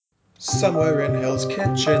Somewhere in Hell's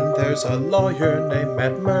Kitchen, there's a lawyer named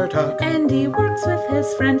Matt Murdock. And he works with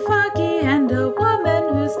his friend Foggy and a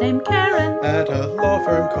woman who's named Karen. At a law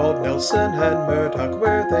firm called Nelson and Murdock,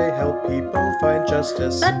 where they help people find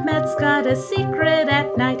justice. But Matt's got a secret.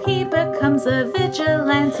 At night he becomes a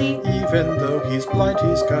vigilante. Even though he's blind,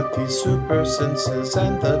 he's got these super senses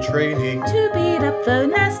and the training to beat up the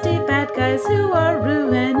nasty bad guys who are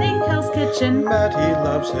ruining Hell's Kitchen. Matty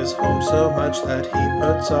loves his home so much that he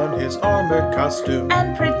puts on his armored costume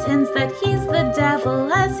and pretends that he's the devil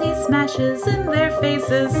as he smashes in their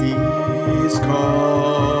faces. He's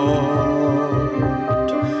called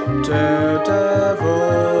Daredevil.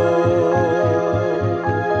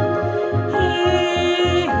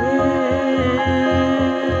 He is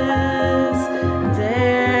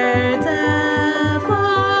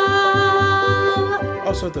Daredevil.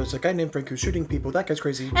 Also, there's a guy named Frank who's shooting people. That guy's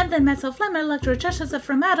crazy. And then Matt's Flame Electro shows up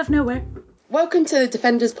from out of nowhere. Welcome to the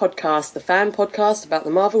Defenders Podcast, the fan podcast about the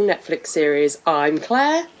Marvel Netflix series. I'm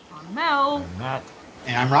Claire. I'm Mel. I'm Matt.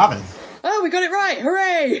 And I'm Robin. Oh, we got it right!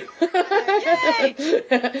 Hooray! Yay!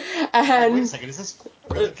 And wait a second, is this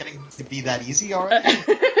really getting to be that easy already?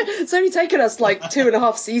 It's only taken us like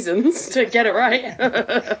 2.5 seasons to get it right.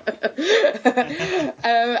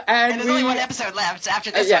 And there's only one episode left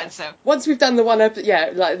after this one, so once we've done the one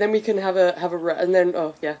episode, then we can have a and then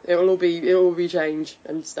it will all be change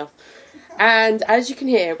and stuff. And as you can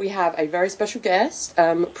hear, we have a very special guest,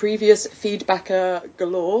 previous feedbacker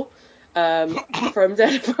galore. From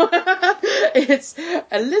Daredevil. It's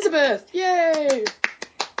Elizabeth. Yay!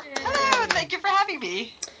 Hello, thank you for having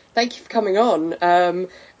me. Thank you for coming on.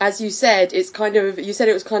 As you said, it was kind of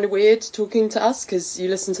weird talking to us because you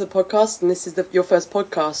listen to the podcast and this is your first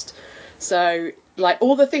podcast. So, like,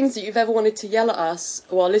 all the things that you've ever wanted to yell at us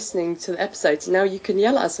while listening to the episodes, now you can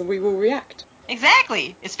yell at us and we will react.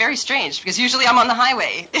 Exactly. It's very strange because usually I'm on the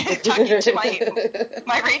highway talking to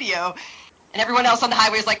my radio. And everyone else on the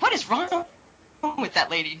highway is like, what is wrong with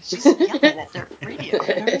that lady? She's yelling at their radio.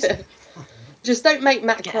 Just don't make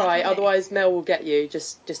Matt cry, otherwise Mel will get you,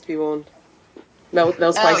 just to be warned. Mel's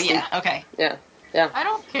feisty. Oh, yeah, okay. Yeah. I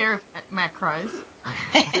don't care if Matt cries.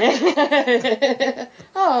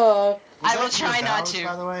 Oh. I will try not vows, to.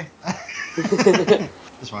 By the way.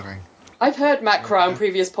 Just wondering. I've heard Matt cry on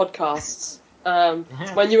previous podcasts.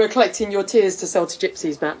 When you were collecting your tears to sell to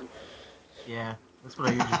gypsies, Matt. Yeah. That's what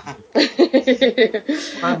I usually do.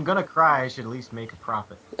 If I'm gonna cry, I should at least make a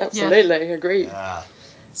profit. Absolutely, yes. Agreed.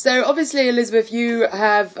 So, obviously, Elizabeth, you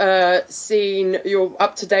have you're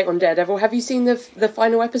up to date on Daredevil. Have you seen the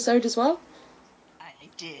final episode as well? I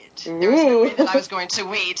did. There was no way that I was going to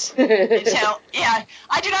wait until... Yeah,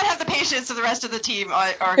 I do not have the patience of the rest of the team,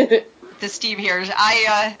 or this team here.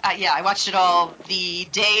 I watched it all the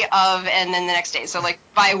day of and then the next day. So, like,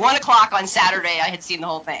 by 1 o'clock on Saturday, I had seen the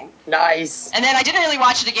whole thing. Nice. And then I didn't really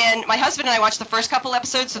watch it again. My husband and I watched the first couple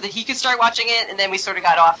episodes so that he could start watching it, and then we sort of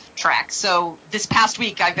got off track. So this past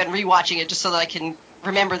week, I've been rewatching it just so that I can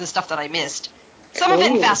remember the stuff that I missed. Some of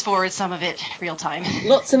it in fast forward, some of it real time.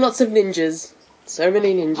 Lots and lots of ninjas. So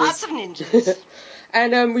many ninjas. Lots of ninjas.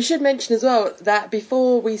 And we should mention as well that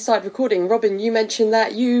before we started recording, Robin, you mentioned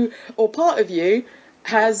that you, or part of you,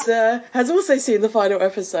 has also seen the final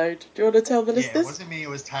episode. Do you want to tell the listeners? Yeah, it wasn't me. It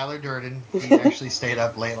was Tyler Durden. He actually stayed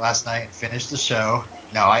up late last night and finished the show.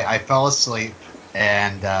 No, I fell asleep,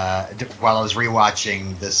 and while I was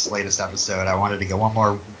rewatching this latest episode, I wanted to get one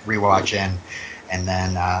more rewatch in, and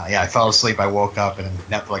then I fell asleep. I woke up, and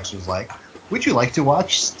Netflix was like, "Would you like to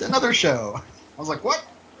watch another show?" I was like, "What?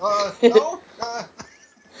 No."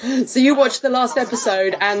 So you watched the last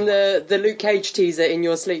episode and the Luke Cage teaser in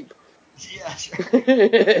your sleep? Yeah, sure.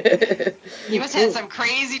 You must have had some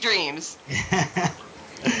crazy dreams.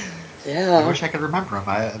 Yeah. I wish I could remember them.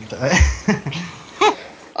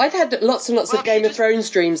 I've had lots and lots of Game of Thrones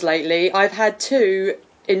dreams lately. I've had 2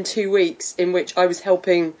 in 2 weeks in which I was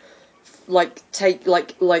helping, fighting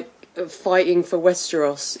for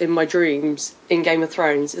Westeros in my dreams in Game of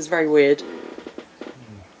Thrones. It's very weird.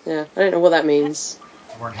 Yeah, I don't know what that means.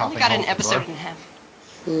 I only got an episode and a half.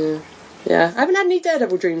 Yeah. I haven't had any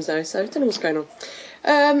Daredevil dreams though, so I don't know what's going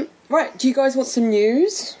on. Right, do you guys want some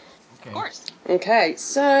news? Okay. Of course. Okay,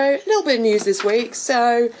 so a little bit of news this week.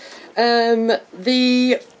 So,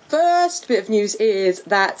 the first bit of news is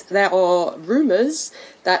that there are rumours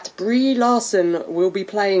that Brie Larson will be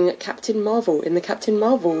playing Captain Marvel in the Captain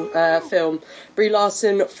Marvel film. Brie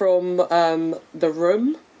Larson from The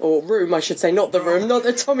Room. Or Room, I should say, not The Room, not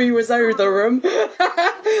the Tommy Wiseau The Room.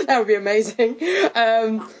 That would be amazing.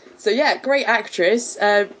 So yeah, great actress.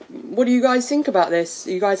 What do you guys think about this?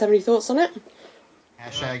 Do you guys have any thoughts on it?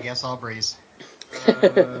 Hashtag yes, all breeze.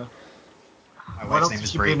 My What wife's else name has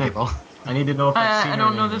is she Brie, been in? people. I need to know if I've seen I her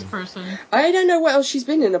don't in know this anything. person. I don't know what else she's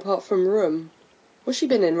been in apart from Room. What's she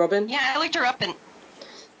been in, Robin? Yeah, I looked her up and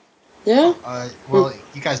Yeah? Well,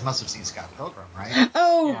 you guys must have seen Scott Pilgrim, right?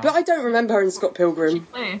 Oh, Yeah. but I don't remember her in Scott Who did she Pilgrim.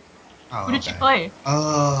 play? Oh, Who did she okay. play?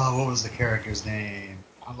 Oh, what was the character's name?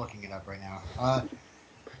 I'm looking it up right now.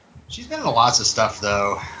 She's been in lots of stuff,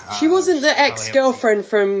 though. She wasn't the you probably ex-girlfriend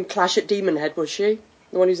from Clash at Demon Head, was she?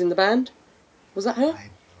 The one who's in the band? Was that her? haven't seen-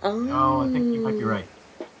 Oh. No, I think you might be right.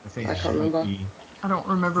 I think I she can't might remember. be I don't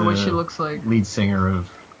remember what she the looks like. lead singer of.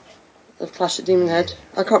 Of Clash at Demon Head.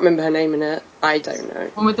 I can't remember her name in it. I don't know.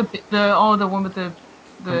 One with the one with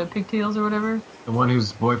the pigtails or whatever. The one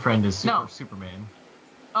whose boyfriend is No. Superman.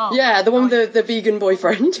 Oh. Yeah, the one with the vegan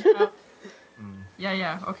boyfriend.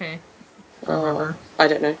 Yeah. Okay. I Oh, remember. I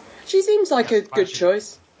don't know. She seems like a Yes, good Clash of-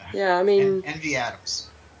 choice. Yeah, I mean, Envy Adams.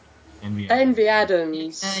 Envy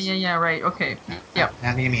Adams. Yeah. Right. Okay. Yep.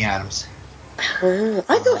 And Amy Adams. I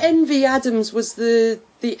thought Envy Adams was the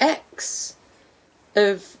ex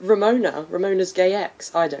of Ramona's gay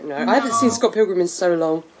ex. I don't know. I haven't seen No. Scott Pilgrim in so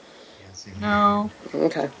long. Yeah, see. No.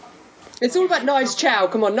 Okay. It's all about Knives Chow.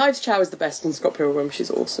 Come on, Knives Chow is the best in Scott Pilgrim.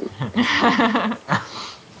 She's awesome.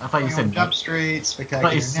 I thought you said Jump Street,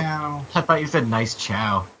 Spectacular Now. I thought you said nice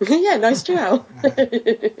chow. Yeah, Knives Chow.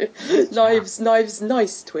 Knives,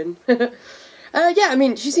 nice twin. Yeah, I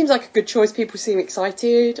mean, she seems like a good choice. People seem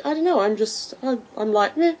excited. I don't know. I'm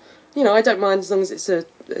like, I don't mind as long as it's a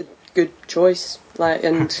good choice. Like,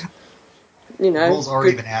 and The role's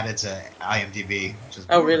already good. been added to IMDb, which is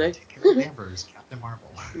Oh, really? Carol Danvers, Captain Marvel.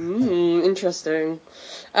 Interesting.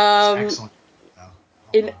 Excellent. Oh,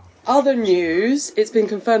 In wow. other news, it's been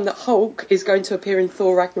confirmed that Hulk is going to appear in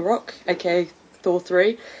Thor Ragnarok, aka Thor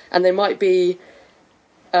 3, and they might be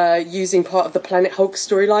using part of the Planet Hulk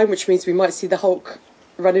storyline, which means we might see the Hulk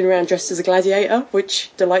running around dressed as a gladiator,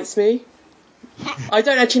 which delights me. I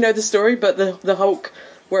don't actually know the story, but the Hulk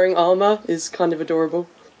wearing armour is kind of adorable.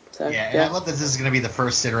 So, Yeah, and I love that this is going to be the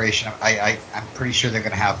first iteration. I'm pretty sure they're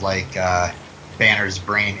going to have like Banner's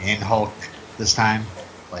brain in Hulk this time.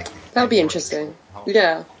 Like that'll be Cyborg's interesting. Hulk.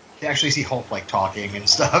 Yeah. You actually see Hulk like talking and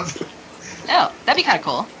stuff. oh, that'd be kind of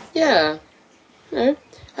cool. Yeah.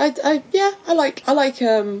 I like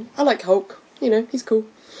Hulk. He's cool.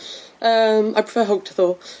 I prefer Hulk to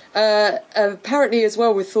Thor. Apparently, as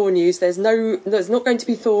well with Thor news, there's not going to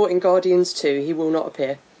be Thor in Guardians 2. He will not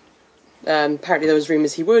appear. Apparently, there was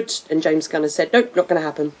rumours he would, and James Gunn has said, nope, not going to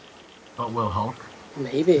happen. But will Hulk?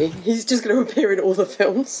 Maybe he's just going to appear in all the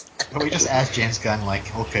films. But we just asked James Gunn,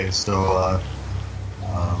 like, okay, so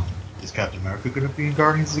is Captain America going to be in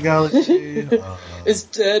Guardians of the Galaxy? Is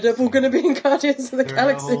Daredevil going to be in Guardians of the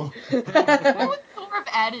Galaxy? What would Thor have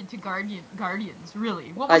added to Guardians?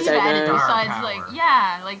 Really? What I would he have don't added know. besides Power.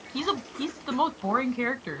 he's the most boring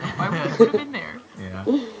character. Why would he put him in there? Yeah.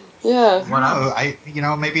 Yeah.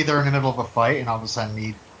 What Maybe they're in the middle of a fight, and all of a sudden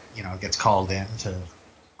he, gets called in to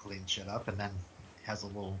clean shit up, and then has a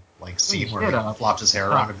little like scene where he flops his hair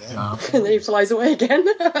around a bit. And then he flies away again.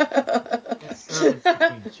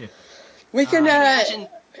 We can.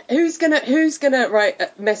 Who's gonna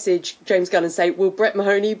message James Gunn and say, will Brett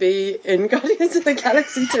Mahoney be in Guardians of the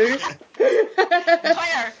Galaxy 2?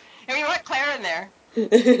 Claire. I mean, what Claire in there? She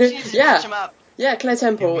needs to catch him up. Yeah, Claire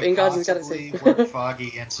Temple Can we in Guardians of the possibly Galaxy. work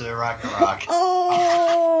Foggy into Ragnarok?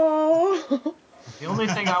 Oh. The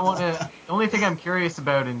only thing I'm curious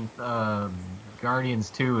about in Guardians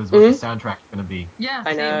 2 is what the soundtrack's going to be. Yeah,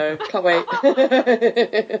 I same. know, can't wait.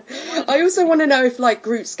 I also want to know if like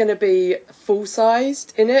Groot's going to be full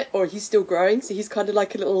sized in it, or he's still growing. So he's kind of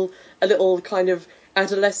like a little kind of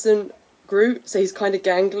adolescent Groot. So he's kind of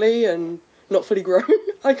gangly and not fully grown.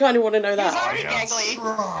 I kind of want to know that. He's already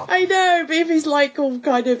gangly. I know, but if he's like all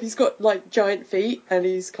kind of, he's got like giant feet and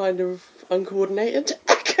he's kind of uncoordinated.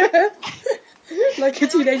 Like a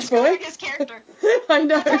teenage boy. His character. I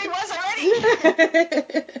know. That's how he was already.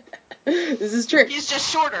 This is true. He's just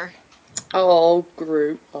shorter. Oh,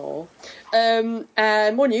 Groot. Oh. And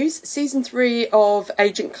more news. Season 3 of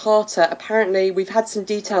Agent Carter. Apparently, we've had some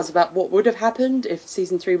details about what would have happened if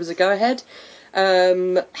Season 3 was a go-ahead.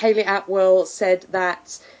 Hayley Atwell said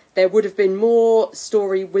that there would have been more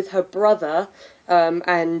story with her brother,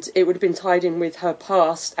 and it would have been tied in with her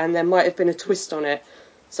past, and there might have been a twist on it.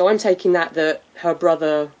 So I'm taking that her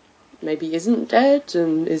brother maybe isn't dead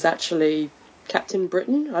and is actually Captain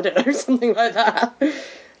Britain. I don't know, something like that.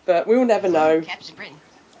 But we'll never know. Captain Britain.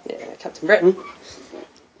 Yeah, Captain Britain.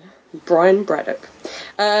 Brian Braddock.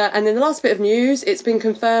 And then the last bit of news, it's been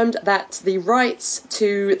confirmed that the rights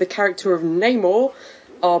to the character of Namor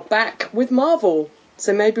are back with Marvel.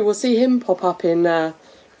 So maybe we'll see him pop up in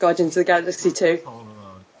Guardians of the Galaxy 2.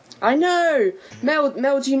 I know.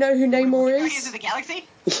 Mel, do you know who Namor Guardians of is? the Galaxy?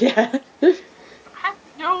 Yeah. I have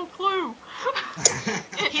no clue.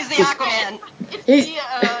 He's the Aquaman. It's He's-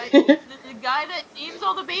 the guy that names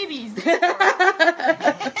all the babies.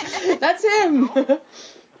 That's him.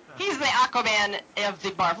 He's the Aquaman of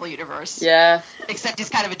the Marvel universe. Yeah. Except he's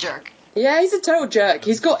kind of a jerk. Yeah, he's a total jerk.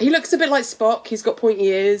 He looks a bit like Spock. He's got pointy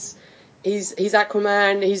ears. He's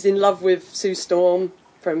Aquaman. He's in love with Sue Storm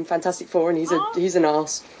from Fantastic Four, and he's an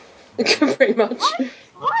arse. Pretty much.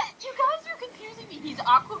 What? You guys are confusing me. He's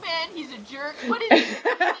Aquaman. He's a jerk. What is he?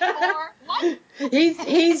 What?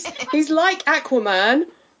 He's like Aquaman,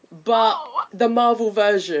 but Oh. the Marvel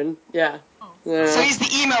version. Yeah. Oh. Yeah. So he's the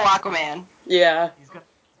emo Aquaman. Yeah. He's got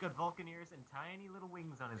Vulcan ears and tiny little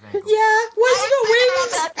wings on his ankles. Yeah. Why has he got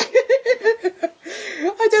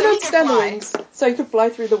wings? I don't So he understand can the fly. wings. So he can fly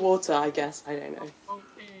through the water, I guess. I don't know.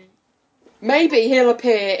 Okay. Maybe he'll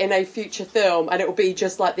appear in a future film and it'll be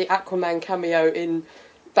just like the Aquaman cameo in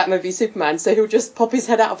Batman v Superman. So he'll just pop his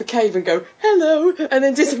head out of a cave and go, hello, and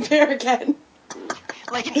then disappear again.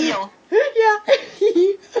 Like an eel. Yeah.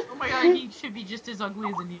 Oh my god, he should be just as ugly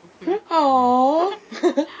as an eel too.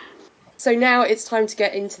 Aww. So now it's time to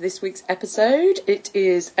get into this week's episode. It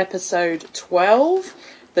is episode 12,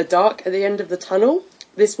 The Dark at the End of the Tunnel.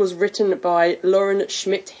 This was written by Lauren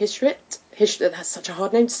Schmidt-Hissrich. That's such a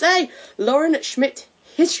hard name to say. Lauren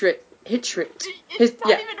Schmidt-Hissrich. It's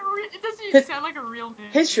not even it doesn't even sound like a real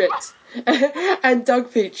name. Hissrich. And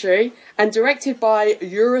Doug Petrie. And directed by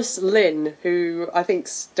Eurus Lynn, who I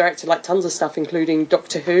think's directed like tons of stuff, including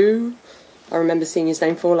Doctor Who. I remember seeing his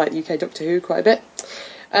name for like UK Doctor Who quite a bit.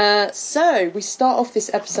 So we start off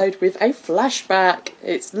this episode with a flashback.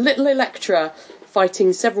 It's little Electra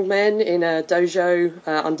fighting several men in a dojo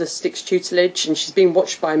under Stick's tutelage, and she's being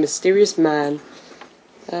watched by a mysterious man.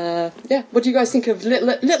 What do you guys think of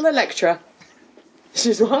little Electra?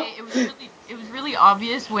 She's what? It was really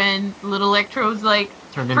obvious when little Electro was like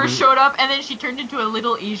first showed up, and then she turned into a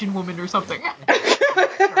little Asian woman or something.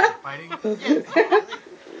 Fighting. I didn't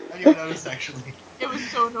even notice, actually. It was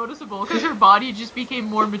so noticeable because her body just became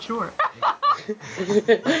more mature.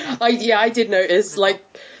 I did notice. Like,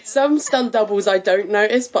 some stunt doubles I don't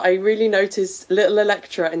notice, but I really noticed little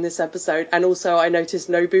Electra in this episode, and also I noticed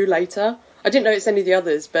Nobu later. I didn't notice any of the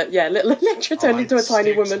others, but yeah, little Electra turned into a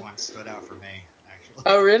tiny Styx woman. one stood out for me, actually.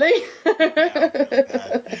 Oh, really? Yeah, real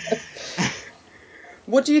bad.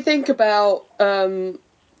 What do you think about,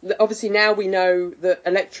 obviously now we know that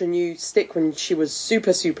Electra knew Stick when she was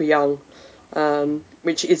super, super young,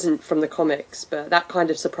 which isn't from the comics, but that kind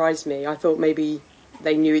of surprised me. I thought maybe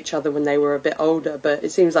they knew each other when they were a bit older, but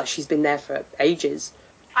it seems like she's been there for ages.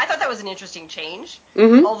 I thought that was an interesting change,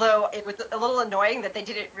 Mm-hmm. although it was a little annoying that they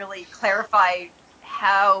didn't really clarify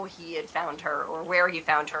how he had found her, or where he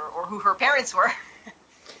found her, or who her parents were.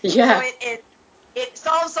 Yeah. So it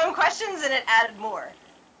solved some questions and it added more.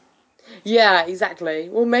 Yeah, exactly.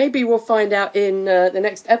 Well, maybe we'll find out in the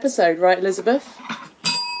next episode, right, Elizabeth?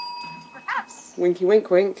 Perhaps. Winky wink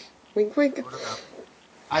wink. Wink wink.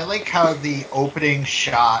 I like how the opening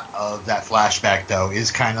shot of that flashback, though,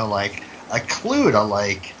 is kind of like a clue to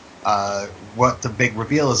like what the big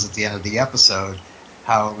reveal is at the end of the episode.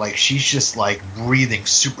 How like she's just like breathing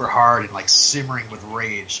super hard and like simmering with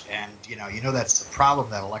rage, and you know that's the problem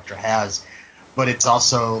that Elektra has, but it's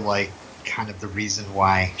also like kind of the reason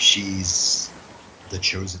why she's the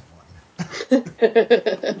chosen one.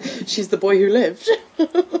 She's the boy who lived.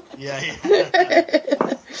 Yeah.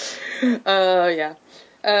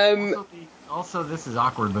 Yeah. Also, this is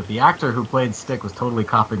awkward, but the actor who played Stick was totally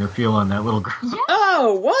copying a feel on that little girl.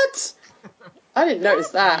 Oh, what? I didn't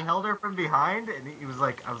notice He that. held her from behind, and he was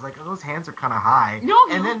like, I was like, oh, those hands are kind of high. No,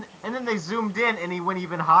 and then they zoomed in, and he went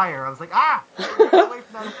even higher. I was like, get away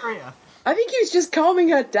from that area. I think he was just calming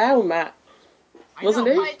her down, Matt. Wasn't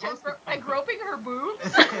he? By groping her boobs.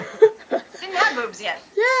 Didn't have boobs yet.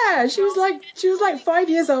 Yeah, she was like 5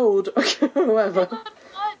 years old. Whatever.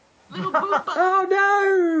 Little boob butt. Oh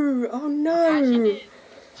no! Oh no! Yeah, she did.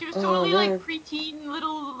 She was totally no. like preteen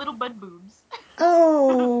little bud boobs.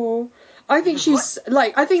 Oh, I think she's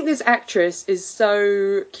like. I think this actress is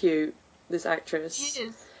so cute. This actress. She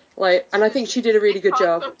is. Like, and I think she did a really good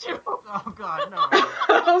job. Oh God, no.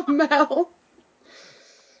 Oh, Mel.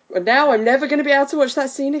 Well, now I'm never going to be able to watch that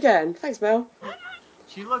scene again. Thanks, Mel.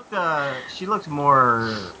 She looked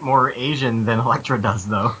more Asian than Elektra does,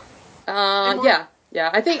 though. Yeah.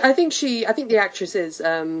 I think the actress is.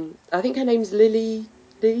 I think her name's Lily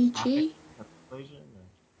Chi.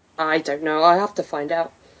 I don't know. I have to find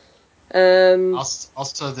out.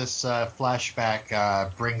 Also, this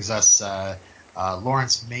flashback brings us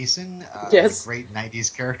Lawrence Mason, Yes. great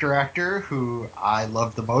 90s character actor who I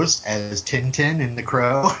love the most as Tintin in The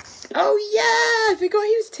Crow. Oh yeah, I forgot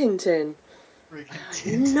he was Tintin. Freaking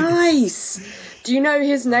Tintin. Nice. Do you know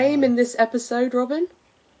his name in this episode, Robin?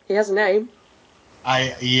 He has a name.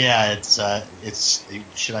 It's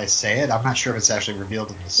should I say it? I'm not sure if it's actually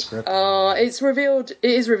revealed in the script. It's revealed. It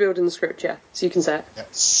is revealed in the script, yeah. So you can say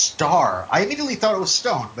it. Star. I immediately thought it was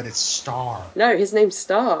Stone, but it's Star. No, his name's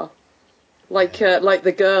Star. Like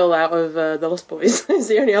the girl out of The Lost Boys. Is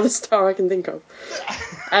the only other Star I can think of.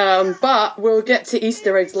 But we'll get to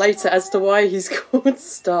Easter eggs later as to why he's called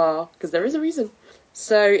Star, because there is a reason.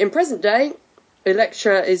 So in present day,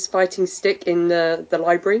 Elektra is fighting Stick in the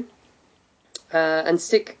library. And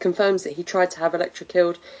Stick confirms that he tried to have Elektra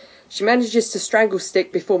killed. She manages to strangle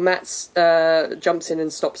Stick before Matt jumps in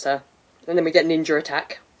and stops her. And then we get ninja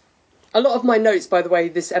attack. A lot of my notes, by the way,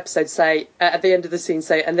 this episode say, at the end of the scene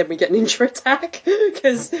say, and then we get ninja attack.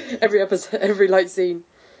 Because every light scene.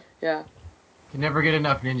 Yeah. You never get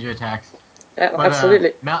enough ninja attacks. But,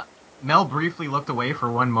 absolutely. Mel briefly looked away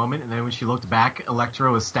for one moment, and then when she looked back,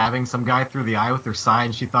 Elektra was stabbing some guy through the eye with her sai,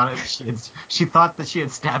 and she thought that she had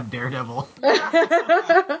stabbed Daredevil.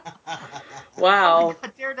 Wow. Oh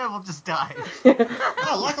God, Daredevil just died.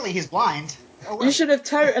 Oh, luckily he's blind. Oh, wait. You should have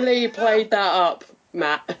totally played that up,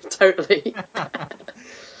 Matt. Totally.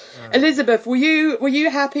 Elizabeth, were you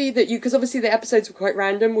happy that because obviously the episodes were quite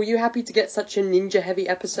random, were you happy to get such a ninja heavy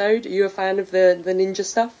episode? Are you a fan of the ninja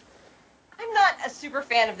stuff? I'm not a super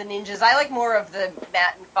fan of the ninjas. I like more of the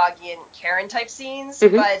Matt and Foggy and Karen type scenes,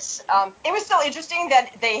 Mm-hmm. but it was still interesting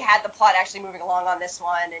that they had the plot actually moving along on this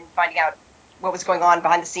one and finding out what was going on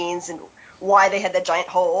behind the scenes and why they had that giant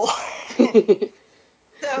hole. So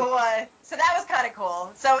that was kind of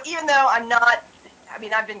cool. So even though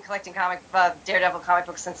I've been collecting Daredevil comic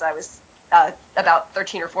books since I was about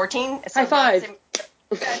 13 or 14. So High five.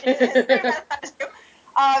 There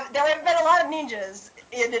have been a lot of ninjas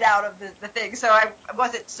in and out of the thing, so I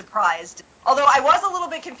wasn't surprised. Although I was a little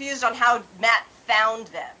bit confused on how Matt found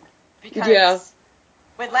them. Because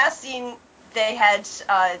when last seen, they had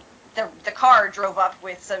the car drove up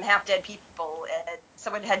with some half-dead people, and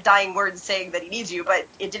someone had dying words saying that he needs you, but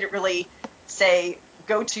it didn't really say,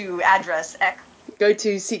 go to address X. Go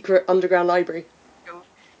to secret underground library.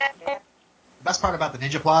 The best part about the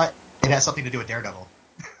ninja plot, it has something to do with Daredevil.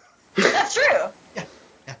 That's true.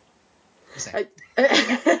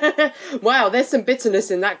 Wow, there's some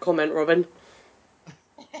bitterness in that comment, Robin.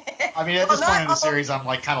 I mean, at this point in the series, I'm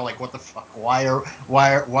kind of like, what the fuck? Why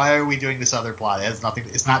are we doing this other plot? It has nothing.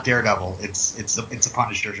 It's not Daredevil. It's a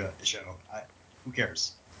Punisher show. Who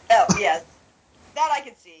cares? Oh yes, that I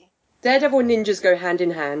can see. Daredevil and ninjas go hand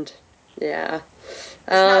in hand. Yeah. It's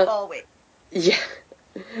not always. Yeah.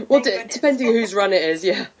 Well, depending whose run it is,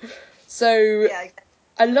 yeah. So, yeah,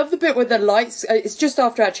 I love the bit where the lights... It's just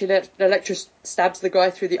after, actually, Elektra stabs the guy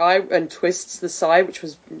through the eye and twists the side, which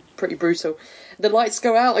was pretty brutal. The lights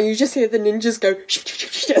go out and you just hear the ninjas go...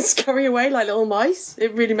 and scurry away like little mice.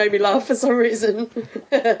 It really made me laugh for some reason.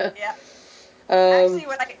 Yeah. Actually,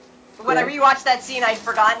 when I rewatched that scene, I'd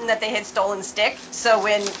forgotten that they had stolen Stick. So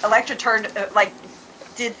when Elektra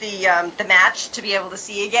did the match to be able to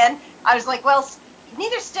see again, I was like, well,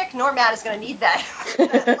 neither Stick nor Matt is going to need that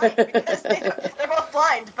because they're both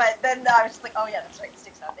blind. But then I was just like, oh yeah, that's right,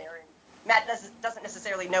 Stick's not there, and Matt doesn't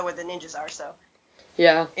necessarily know where the ninjas are, so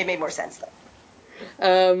yeah, it made more sense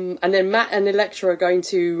though. And then Matt and Elektra are going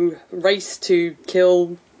to race to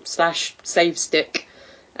kill / save Stick.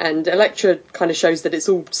 And Elektra kind of shows that it's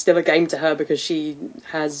all still a game to her because she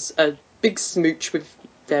has a big smooch with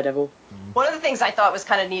Daredevil. One of the things I thought was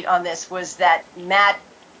kind of neat on this was that Matt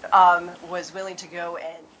was willing to go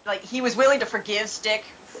and, he was willing to forgive Stick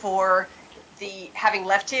for the having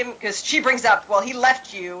left him, because she brings up, well, he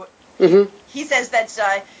left you. Mm-hmm. He says that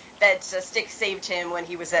Stick saved him when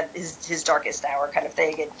he was at his darkest hour kind of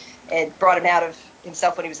thing, and brought him out of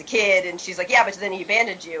himself when he was a kid, and she's like, yeah, but then he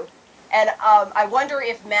abandoned you. And I wonder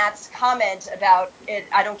if Matt's comment about it,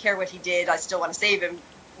 I don't care what he did, I still want to save him,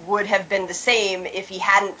 would have been the same if he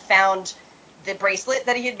hadn't found the bracelet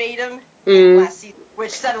that he had made him last season,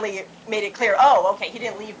 which suddenly made it clear, oh, okay, he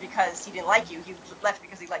didn't leave because he didn't like you, he left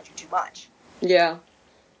because he liked you too much. Yeah.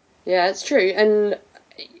 Yeah, it's true. And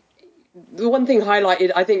the one thing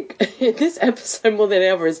highlighted, I think, in this episode more than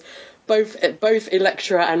ever is both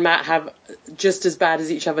Elektra and Matt have just as bad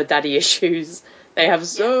as each other daddy issues. They have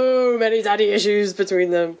so many daddy issues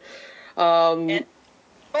between them. And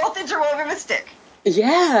both interwoven with Stick.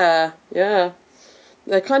 Yeah, yeah.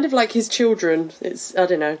 They're kind of like his children. I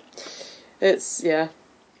don't know. It's, yeah.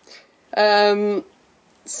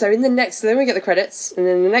 So in the next, then we get the credits, and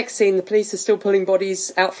in the next scene, the police are still pulling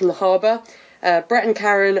bodies out from the harbour. Brett and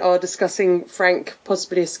Karen are discussing Frank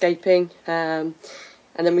possibly escaping. And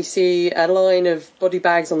then we see a line of body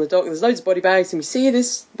bags on the dock. There's loads of body bags, and we see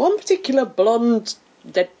this one particular blonde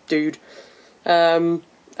dead dude. And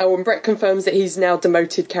Brett confirms that he's now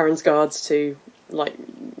demoted Karen's guards to, like,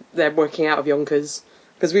 they're working out of Yonkers.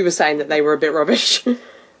 Because we were saying that they were a bit rubbish.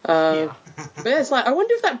 But it's like, I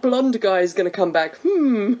wonder if that blonde guy is going to come back.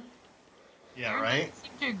 Yeah, right?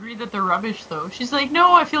 Seem to agree that they're rubbish, though. She's like,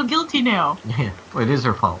 no, I feel guilty now. Yeah, well, it is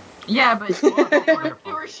her fault. Yeah, but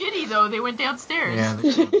they were shitty, though. They went downstairs.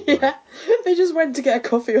 Yeah, they just went to get a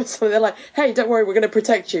coffee or something. They're like, hey, don't worry, we're going to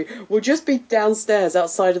protect you. We'll just be downstairs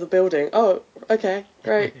outside of the building. Oh, okay,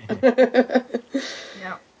 great.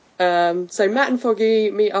 Yeah. So Matt and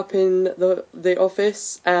Foggy meet up in the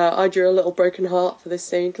office. I drew a little broken heart for this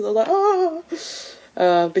scene because I was like,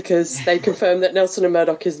 oh, because they confirmed that Nelson and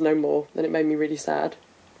Murdoch is no more, and it made me really sad.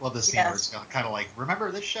 Well, this scene was kind of like,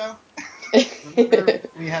 remember this show? Remember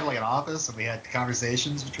we had like an office and we had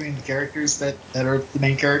conversations between the characters that are the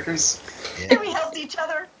main characters? Yeah. And we helped each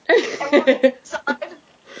other. Inside.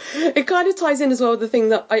 It kind of ties in as well with the thing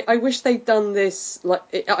that I wish they'd done this,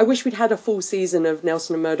 like, I wish we'd had a full season of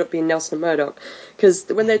Nelson and Murdoch being Nelson and Murdoch, because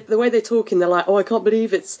when the way they're talking, they're like, oh, I can't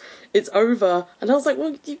believe it's over, and I was like,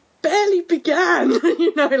 well, you barely began,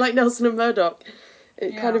 like Nelson and Murdoch.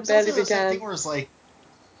 It kind of barely began. Same thing where it's like,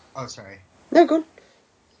 oh, sorry. No, go on.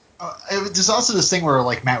 There's also this thing where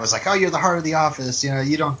like Matt was like, "Oh, you're the heart of the office. You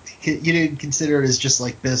didn't consider it as just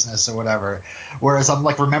like business or whatever." Whereas I'm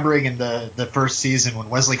like remembering in the first season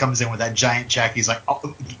when Wesley comes in with that giant check, he's like,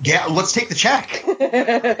 "Oh, yeah, let's take the check."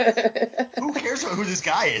 Who cares about who this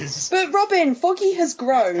guy is? But Robin, Foggy has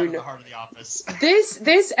grown. He's kind of the heart of the office.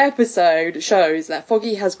 This episode shows that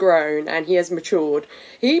Foggy has grown and he has matured.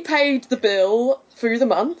 He paid the bill through the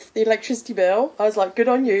month, the electricity bill. I was like, good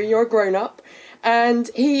on you, you're a grown up. And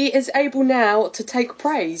he is able now to take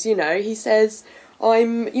praise, He says,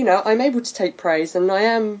 I'm able to take praise and I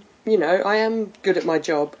am good at my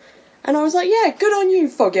job. And I was like, yeah, good on you,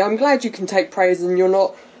 Foggy. I'm glad you can take praise and you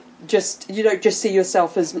don't just see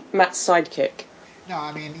yourself as Matt's sidekick. No,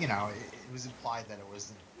 I mean, it was implied that it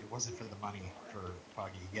wasn't for the money for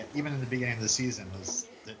Foggy. Yet, even in the beginning of the season, was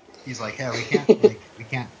that he's like, yeah, we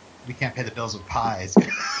can't pay the bills with pies.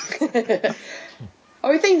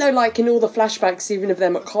 I think though, like in all the flashbacks, even of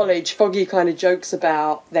them at college, Foggy kind of jokes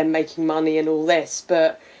about them making money and all this,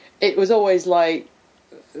 but it was always like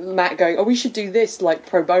Matt going, oh, we should do this like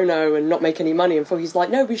pro bono and not make any money, and Foggy's like,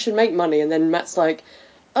 no, we should make money, and then Matt's like,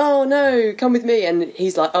 oh no, come with me, and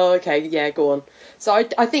he's like, oh okay, yeah, go on. So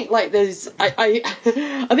I think like there's I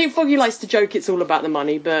think Foggy likes to joke it's all about the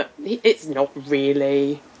money, but it's not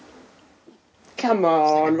really. Come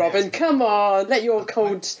on, Robin, come on. Let your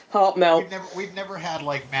cold heart melt. We've never had,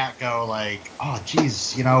 like, Matt go, like, oh,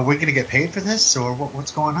 geez, we're going to get paid for this? Or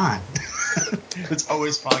what's going on? It's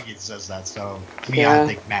always Foggy that says that, so to me, I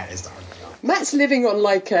think Matt is the heart of the office. Matt's living on,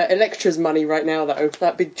 like, Electra's money right now, though.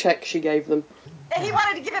 That big check she gave them. And he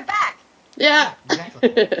wanted to give it back. Yeah. Exactly.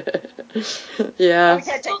 Yeah. Oh, we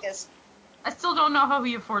can't take this. I still don't know how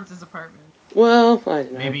he affords his apartment. Well, I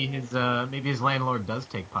don't know. Maybe his landlord does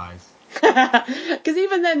take pies. Because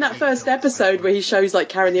even then, that first episode where he shows like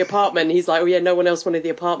Karen the apartment, he's like, oh yeah, no one else wanted the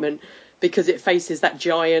apartment because it faces that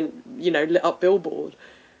giant, lit up billboard.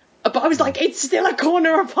 But I was like, it's still a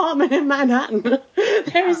corner apartment in Manhattan.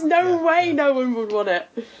 There is no way no one would want it.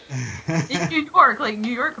 In New York,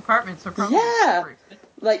 New York apartments are probably super expensive.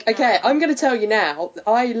 Like, okay, I'm going to tell you now,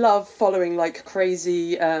 I love following like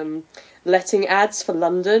crazy letting ads for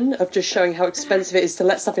London, of just showing how expensive it is to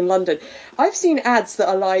let stuff in London. I've seen ads that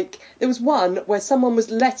are like, there was one where someone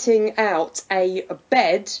was letting out a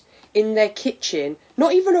bed in their kitchen,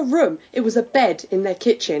 not even a room, it was a bed in their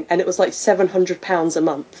kitchen, and it was like £700 a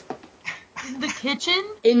month. In the kitchen?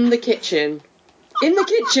 In the kitchen. In the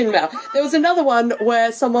kitchen, Mel. There was another one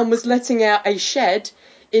where someone was letting out a shed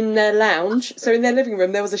in their lounge, so in their living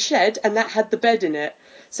room there was a shed, and that had the bed in it.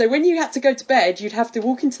 So when you had to go to bed, you'd have to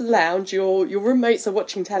walk into the lounge, your roommates are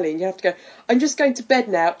watching telly, and you have to go, I'm just going to bed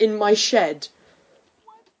now in my shed.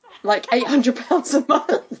 Like £800 a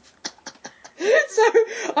month. So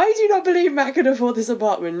I do not believe Matt could afford this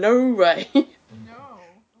apartment. No way. No.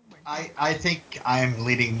 I think I'm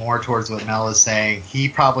leaning more towards what Mel is saying. He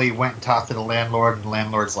probably went and talked to the landlord, and the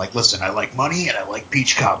landlord's like, listen, I like money and I like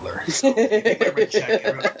peach cobbler. So give me my rent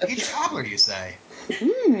check. Peach cobbler, you say? Okay.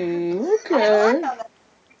 We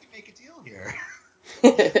can make a deal here.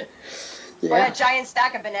 Or a giant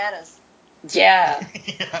stack of bananas. Yeah.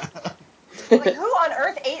 Yeah. Like, who on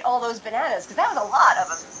earth ate all those bananas? Because that was a lot of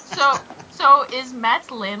them. So So is Matt's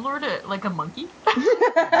landlord like a monkey?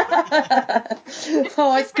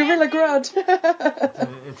 Oh, it's Gorilla Grodd.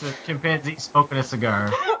 It's a chimpanzee smoking a cigar.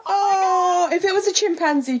 Oh, if it was a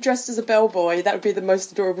chimpanzee dressed as a bellboy, that would be the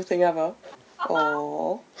most adorable thing ever.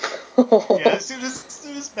 Oh. Yeah, as soon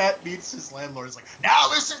as Matt meets his landlord, he's like, "Now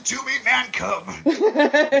listen to me, man cub."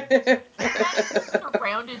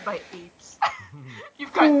 Surrounded by apes.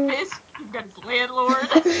 You've got Fisk, you've got his landlord.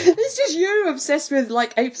 It's just you obsessed with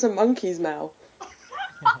like apes and monkeys, Mel.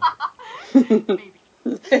 Maybe.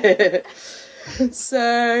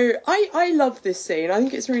 So I love this scene. I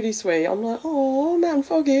think it's really sweet. I'm like, oh man,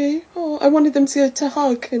 Foggy. Oh, I wanted them to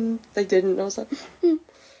hug, and they didn't. I was like,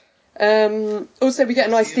 Also, we get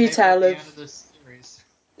a nice detail of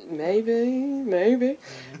maybe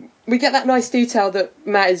we get that nice detail that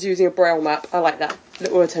Matt is using a braille map. I like that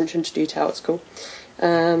little attention to detail. It's cool.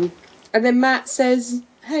 And then Matt says,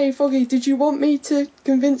 "Hey, Foggy, did you want me to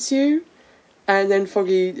convince you?" And then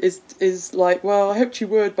Foggy is like, "Well, I hoped you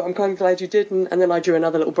would, but I'm kind of glad you didn't." And then I drew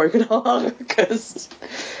another little broken heart because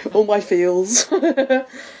all my feels. So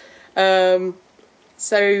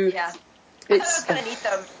Yeah. I thought it was kind of neat,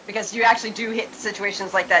 though, because you actually do hit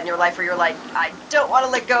situations like that in your life where you're like, I don't want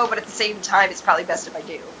to let go, but at the same time, it's probably best if I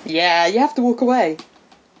do. yeah, you have to walk away.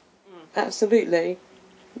 Absolutely.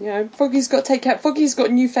 You know, Foggy's got to take care. Foggy's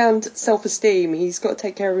got newfound self-esteem. He's got to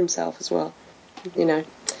take care of himself as well. You know.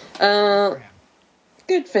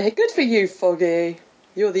 Good for you, Foggy.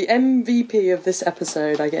 You're the MVP of this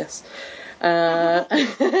episode, I guess.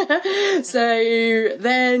 So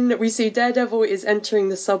then we see Daredevil is entering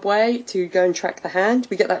the subway to go and track the hand.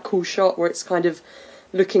 We get that cool shot where it's kind of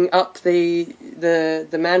looking up the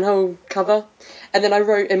manhole cover. And then I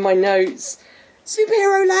wrote in my notes,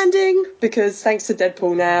 superhero landing, because thanks to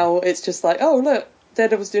Deadpool now, it's just like, oh look,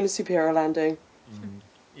 Daredevil's doing a superhero landing.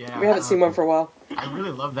 Yeah, We haven't seen one for a while. I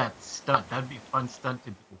really love that stunt. That'd be a fun stunt to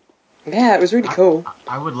do. Yeah, it was really cool.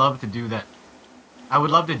 I would love to do that. I would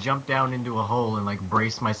love to jump down into a hole and like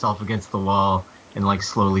brace myself against the wall and like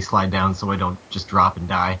slowly slide down so I don't just drop and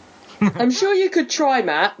die. I'm sure you could try,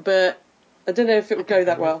 Matt, but I don't know if it would go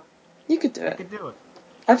that well. You could do I it. could do it.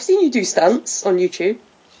 I've seen you do stunts on YouTube.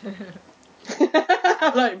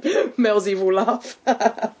 Like Mel's evil laugh.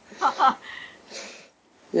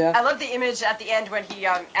 Yeah. I love the image at the end when he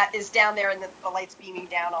is down there and the light's beaming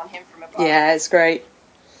down on him from above. Yeah, it's great.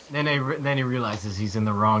 Then he realizes he's in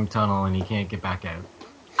the wrong tunnel and he can't get back out.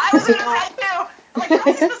 I was wondering that too. I'm like, how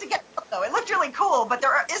is he supposed to get up, though? It looked really cool, but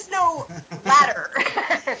there is no ladder.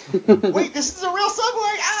 Wait, this is a real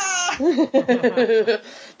subway! Ah!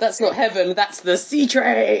 That's not heaven, that's the sea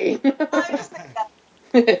train. I just think that.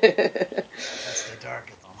 That's the dark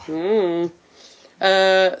of them.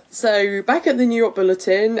 So back at the New York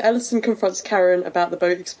Bulletin, Ellison confronts Karen about the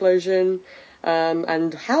boat explosion,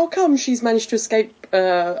 and how come she's managed to escape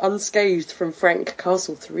unscathed from Frank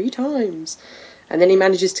Castle 3 times. And then he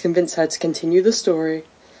manages to convince her to continue the story.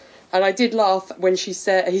 And I did laugh when he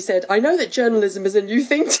said, "I know that journalism is a new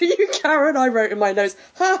thing to you, Karen." I wrote in my notes,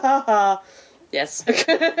 ha ha ha. Yes.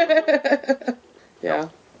 Yeah.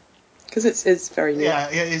 Because it's very new. Yeah,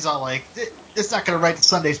 he's all like, "It's not going to write the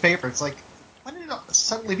Sunday's paper." It's like, when did it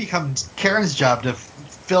suddenly become Karen's job to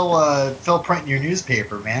fill print in your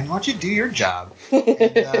newspaper, man? Why don't you do your job?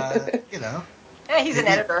 And, you know. Yeah, he's an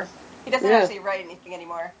editor. He doesn't actually write anything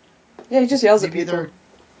anymore. Yeah, he just yells at Maybe people.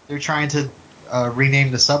 they're trying to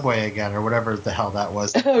rename the subway again, or whatever the hell that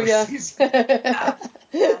was. Oh, yeah. That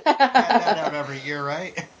out every year,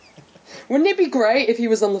 right? Wouldn't it be great if he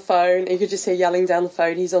was on the phone? You could just hear yelling down the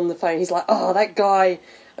phone. He's on the phone. He's like, "Oh, that guy,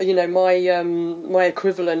 you know, my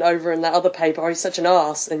equivalent over in that other paper. He's such an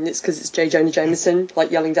arse," and it's because it's J. Jonah Jameson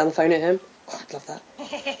like yelling down the phone at him. Oh, I'd love that.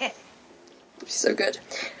 It'd be so good.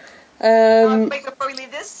 Wait, before we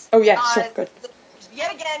leave this. Oh yeah, sure. Good.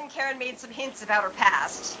 Yet again, Karen made some hints about her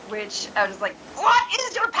past, which I was like, "What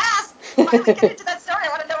is your past? Finally get into that story. I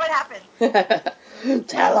want to know what happened."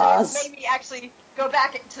 Tell us. It made me actually go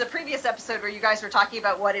back to the previous episode where you guys were talking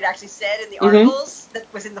about what it actually said in the articles that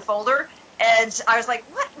was in the folder, and I was like,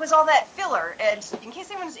 "What was all that filler?" And in case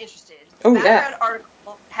anyone's interested, the background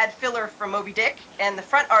article had filler from Moby Dick, and the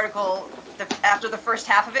front article, after the first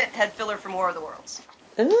half of it, had filler from War of the Worlds.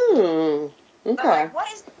 Ooh. Okay. Like,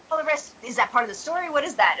 what is all the rest? Is that part of the story? What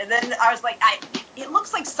is that? And then I was like, it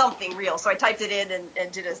looks like something real. So I typed it in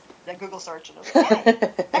and did a Google search. And I was like,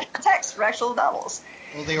 hey, extra text for actual novels.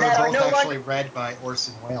 Well, they were both actually read by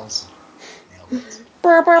Orson Welles.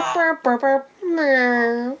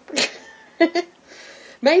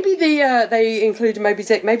 Maybe they included Moby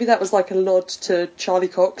Dick. Maybe that was like a nod to Charlie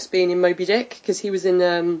Cox being in Moby Dick, because he was in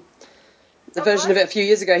the version of it a few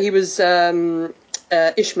years ago. He was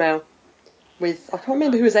Ishmael. with, I can't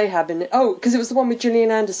remember who was Ahab in it. Oh, because it was the one with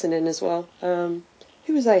Gillian Anderson in as well.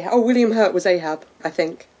 Who was Ahab? Oh, William Hurt was Ahab, I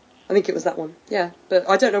think. I think it was that one. Yeah, but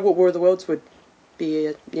I don't know what War of the Worlds would be,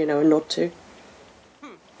 a nod to.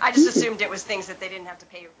 I just assumed it was things that they didn't have to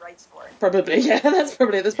pay rights for. Probably, yeah. There's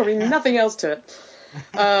probably nothing else to it.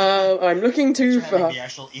 I'm looking too far. The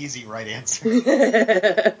actual easy right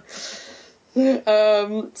answer.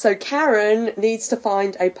 So Karen needs to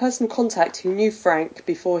find a personal contact who knew Frank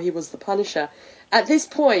before he was the Punisher. At this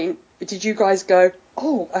point, did you guys go,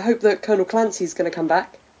 oh, I hope that Colonel Clancy's going to come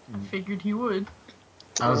back? Figured he would.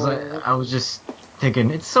 I was just thinking,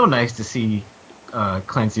 it's so nice to see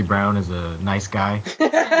Clancy Brown as a nice guy.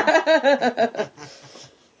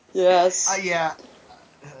 Yes. Yeah.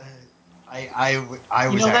 I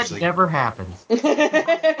was actually... that never happens.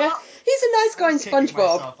 He's a nice guy in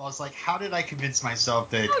SpongeBob. I was like, how did I convince myself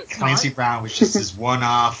that No, he's Clancy not. Brown was just this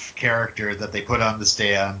one-off character that they put on the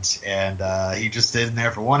stand, and he just in there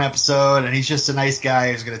for one episode, and he's just a nice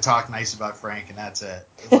guy who's going to talk nice about Frank, and that's it.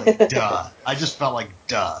 It was like, duh. I just felt like,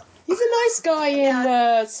 duh. He's a nice guy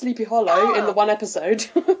in Sleepy Hollow in the one episode.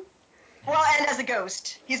 Well, and as a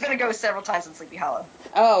ghost. He's been a ghost several times in Sleepy Hollow.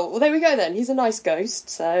 Oh, well, there we go then. He's a nice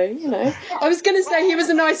ghost, so, I was going to say he was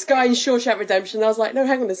a nice guy in Shawshank Redemption. I was like, no,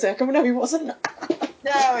 hang on a second. No, he wasn't.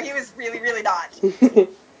 No, he was really, really not.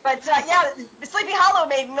 But, Sleepy Hollow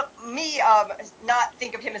made me not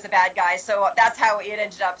think of him as a bad guy, so that's how it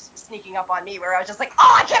ended up sneaking up on me, where I was just like,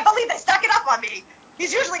 oh, I can't believe they stuck it up on me!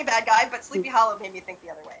 He's usually a bad guy, but Sleepy Hollow made me think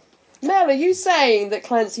the other way. Mel, are you saying that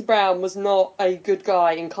Clancy Brown was not a good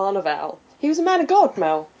guy in Carnival? He was a man of God,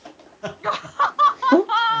 Mel. Sure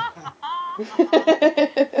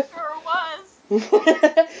was.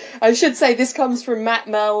 I should say this comes from Matt,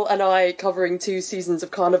 Mel, and I covering 2 seasons of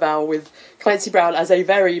Carnival with Clancy Brown as a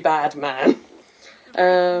very bad man.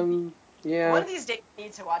 Yeah. One of these days I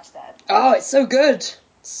need to watch that. Oh, it's so good.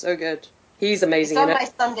 So good. He's amazing It's on in my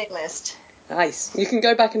it. Sunday list. Nice. You can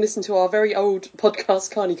go back and listen to our very old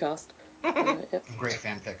podcast, Carnicast. Yeah. Great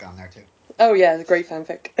fanfic on there, too. Oh, yeah, the great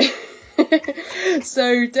fanfic.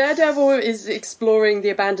 So Daredevil is exploring the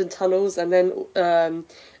abandoned tunnels, and then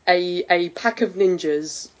a pack of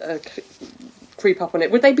ninjas creep up on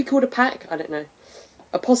it. Would they be called a pack? I don't know.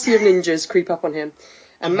 A posse of ninjas creep up on him.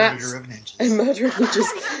 And Murder of ninjas. A murder of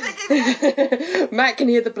ninjas. Matt can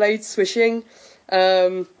hear the blades swishing.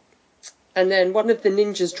 And then one of the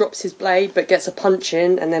ninjas drops his blade but gets a punch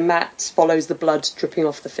in, and then Matt follows the blood dripping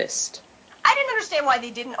off the fist. I didn't understand why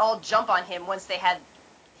they didn't all jump on him once they had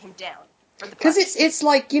him down. Because it's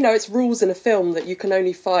like, it's rules in a film that you can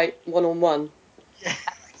only fight one-on-one.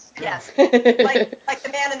 Yes. Like the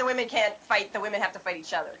man and the women can't fight, the women have to fight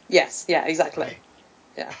each other. Yes, yeah, exactly. Right.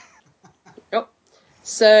 Yeah. Yep.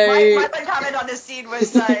 So... My one comment on this scene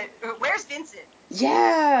was, where's Vincent?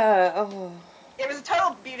 Yeah. Oh. It was a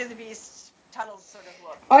total Beauty and the Beast tunnels sort of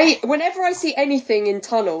look. Whenever I see anything in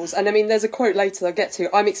tunnels, and I mean, there's a quote later I'll get to,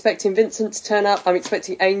 I'm expecting Vincent to turn up, I'm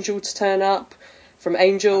expecting Angel to turn up. From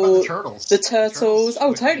Angel... How about the turtles? The turtles.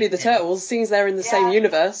 Oh, totally, the turtles. Seems they're in the same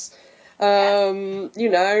universe. Like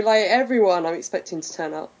everyone I'm expecting to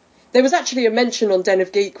turn up. There was actually a mention on Den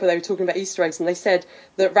of Geek where they were talking about Easter eggs, and they said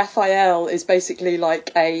that Raphael is basically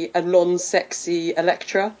like a non-sexy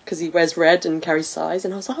Elektra, because he wears red and carries size,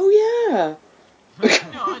 and I was like, oh yeah. It's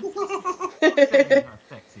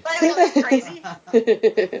Crazy.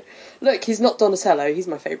 Look, he's not Donatello, he's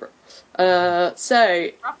my favourite. So...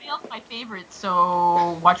 Raphael's my favorite,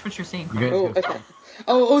 so watch what you're saying, Chris. Oh, okay.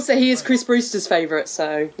 Oh, also he is Chris Brewster's favourite,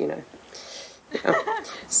 so, Yeah.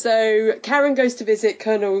 So Karen goes to visit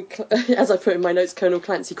Colonel, as I put in my notes, Colonel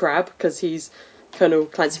Clancy Crab, because he's Colonel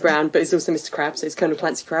Clancy Brown, but he's also Mr. Crab, so he's Colonel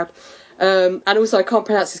Clancy Crab. And also I can't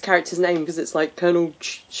pronounce his character's name because it's like Colonel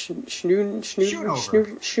Schoonover.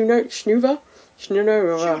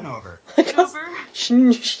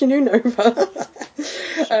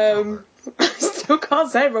 I still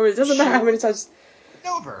can't say it, Robert. It doesn't matter how many times.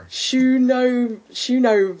 Schoonover,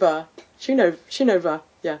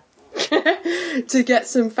 yeah. To get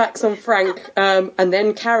some facts on Frank, and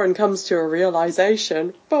then Karen comes to a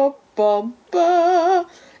realisation.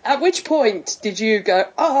 At which point did you go,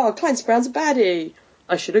 oh, Clancy Brown's a baddie?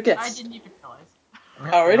 I should have guessed. I didn't even realize.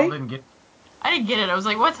 Oh, really? I didn't get it. I was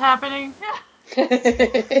like, what's happening?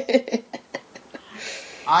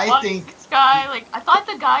 I think this guy, I thought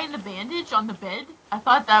the guy in the bandage on the bed, I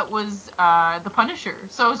thought that was the Punisher.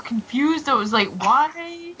 So I was confused. I was like,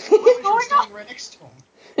 why? What's going on? Right next to him.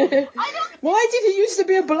 Why did he used to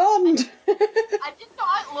be a blonde? I did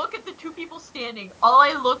not look at the two people standing. All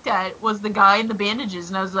I looked at was the guy in the bandages,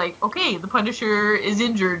 and I was like, okay, the Punisher is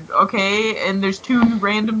injured, okay, and there's two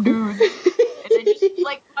random dudes. And I just,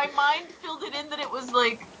 my mind filled it in that it was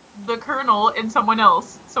like the Colonel and someone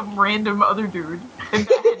else, some random other dude, and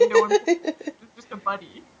that had no importance. It was just a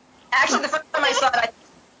buddy. Actually, the first time I saw it,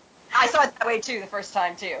 I saw it that way too. The first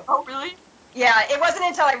time too. Oh, really? Yeah, it wasn't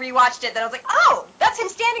until I rewatched it that I was like, oh, that's him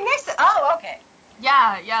standing next to. Oh, okay.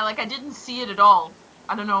 Yeah, like I didn't see it at all.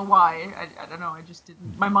 I don't know why. I don't know. I just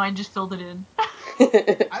didn't. My mind just filled it in.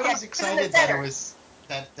 I was excited that it was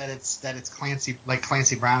that it's Clancy, like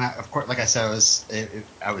Clancy Brown. Of course, like I said,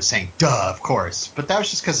 I was saying duh, of course, but that was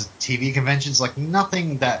just because of TV conventions. Like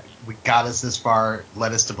nothing that we got us this far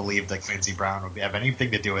led us to believe that Clancy Brown would have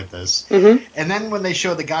anything to do with this. Mm-hmm. And then when they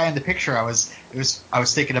showed the guy in the picture, I was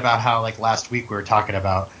thinking about how like last week we were talking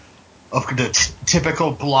about the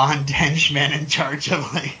typical blonde henchman in charge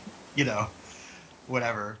of like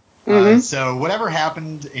whatever. Mm-hmm. So whatever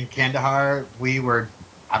happened in Kandahar,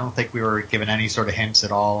 I don't think we were given any sort of hints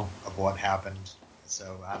at all of what happened.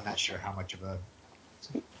 So I'm not sure how much of a...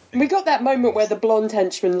 We got that moment where the blonde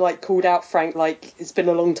henchman like called out Frank, like it's been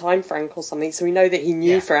a long time, Frank, or something. So we know that he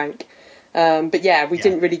knew Frank. But yeah, we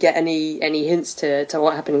didn't really get any hints to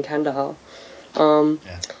what happened in Kandahar.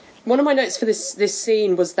 One of my notes for this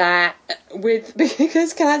scene was that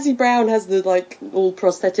because Clancy Brown has the like all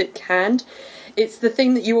prosthetic hand, it's the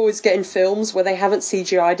thing that you always get in films where they haven't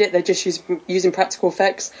CGI'd it, they're just using practical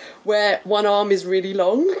effects, where one arm is really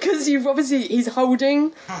long, because he's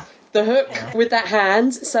holding the hook with that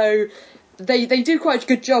hand, so they do quite a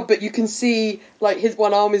good job, but you can see like his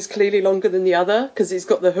one arm is clearly longer than the other, because he's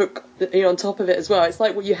got the hook on top of it as well. It's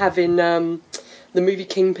like what you have in the movie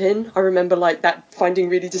Kingpin. I remember like that finding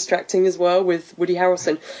really distracting as well with Woody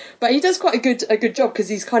Harrelson, but he does quite a good job, because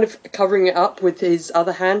he's kind of covering it up with his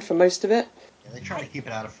other hand for most of it. Yeah, they try to keep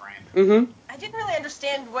it out of frame. Mm-hmm. I didn't really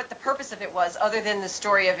understand what the purpose of it was, other than the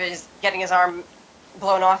story of his getting his arm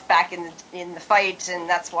blown off back in the fight, and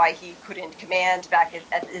that's why he couldn't command back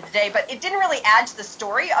at the day. But it didn't really add to the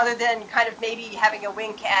story, other than kind of maybe having a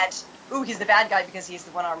wink at, ooh, he's the bad guy because he's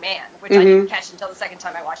the one-armed man, which I didn't catch until the second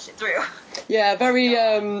time I watched it through. Yeah, very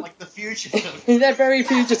like the fugitive. they're very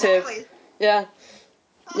fugitive. Exactly.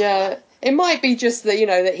 Yeah. It might be just that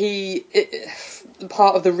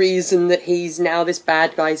part of the reason that he's now this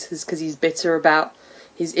bad guy is because he's bitter about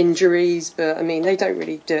his injuries. But I mean, they don't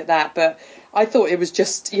really do it that. But I thought it was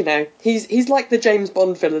just he's like the James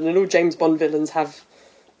Bond villain, and all James Bond villains have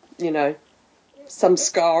some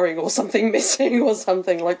scarring or something missing or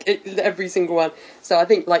something, like every single one. So I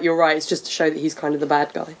think like you're right. It's just to show that he's kind of the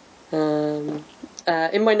bad guy.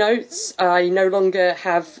 In my notes, I no longer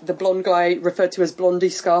have the blonde guy referred to as Blondie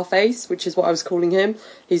Scarface, which is what I was calling him.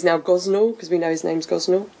 He's now Gosnell, because we know his name's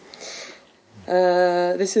Gosnell.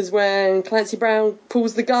 This is when Clancy Brown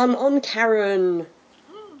pulls the gun on Karen.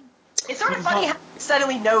 It's sort of funny how he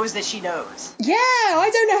suddenly knows that she knows. Yeah, I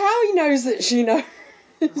don't know how he knows that she knows.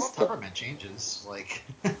 The whole temperament changes, like.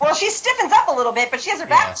 Well, she stiffens up a little bit, but she has her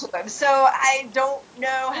back to him, so I don't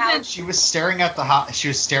know how. She was staring at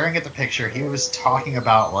the picture. He was talking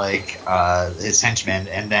about like his henchmen,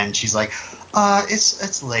 and then she's like,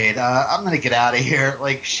 "It's late. I'm gonna get out of here."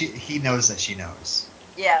 Like he knows that she knows.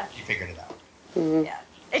 Yeah. She figured it out. Mm-hmm. Yeah.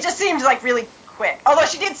 It just seemed like really quick. Although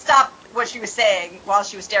she did stop what she was saying while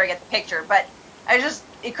she was staring at the picture, but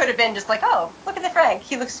it could have been just like, oh, look at the Frank.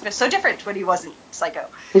 He looks so different when he wasn't psycho.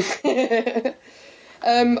 I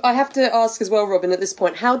have to ask as well, Robin, at this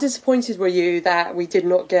point, how disappointed were you that we did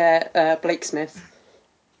not get Blake Smith?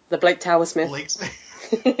 The Blake Tower Smith. Blake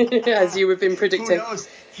Smith. As you have been predicting. Who knows?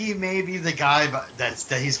 He may be the guy that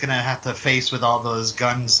he's going to have to face with all those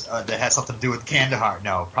guns that has something to do with Kandahar.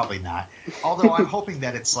 No, probably not. Although I'm hoping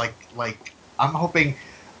that it's like I'm hoping.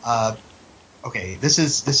 Okay, this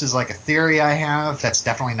is like a theory I have that's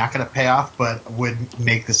definitely not going to pay off, but would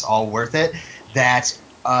make this all worth it. That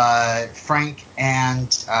Frank and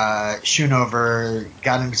Schoonover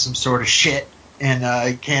got into some sort of shit in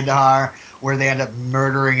Kandahar, where they end up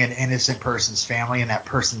murdering an innocent person's family, and that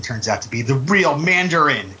person turns out to be the real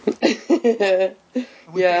Mandarin. And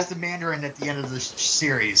we face the Mandarin at the end of the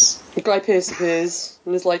series. Guy Pearce appears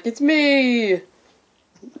and is like, "It's me!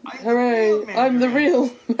 Hooray! I'm the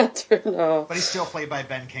real Mandarin." Oh. But he's still played by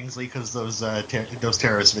Ben Kingsley, because those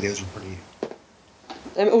terrorist videos were pretty.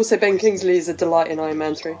 And also Ben Kingsley is a delight in Iron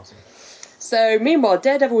Man 3. Awesome. So meanwhile,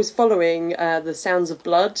 Daredevil is following the sounds of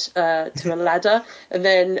blood to a ladder, and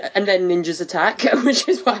then ninjas attack, which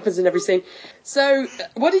is what happens in every scene. So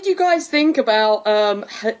what did you guys think about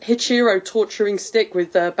Hichiro torturing Stick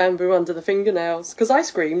with bamboo under the fingernails? Because I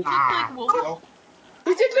screamed.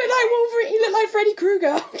 He did look like Wolverine. He looked like Freddy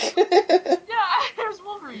Krueger. Yeah, there's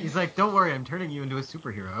Wolverine. He's like, don't worry, I'm turning you into a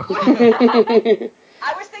superhero.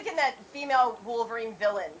 I was thinking that female Wolverine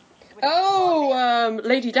villain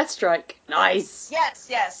Lady Deathstrike. Nice.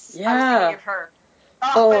 Yes. Yeah. I was thinking of her.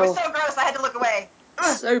 Oh, but it was so gross. I had to look away.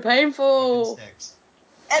 So painful.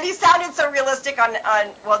 And he sounded so realistic on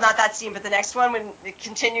well, not that scene, but the next one when it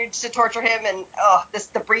continued to torture him, and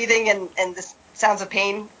the breathing and the sounds of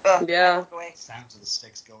pain. Yeah. Sounds of the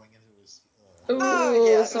sticks going into his.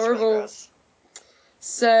 Yeah, it's horrible. Really gross.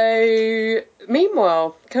 So,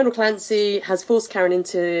 meanwhile, Colonel Clancy has forced Karen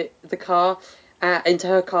into her car,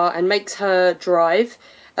 and makes her drive.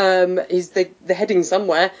 They're heading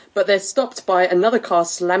somewhere, but they're stopped by another car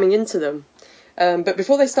slamming into them. But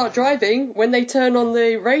before they start driving, when they turn on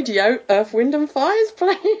the radio, Earth, Wind and Fire's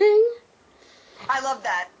playing. I love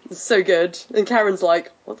that. It's so good. And Karen's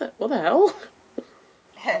like, what the hell?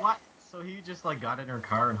 What? So he just got in her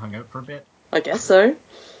car and hung out for a bit? I guess so.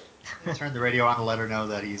 Turn the radio on to let her know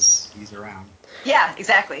that he's around. Yeah,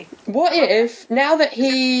 exactly. What if, now that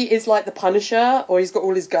he is like the Punisher, or he's got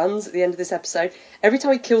all his guns at the end of this episode, every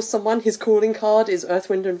time he kills someone, his calling card is Earth,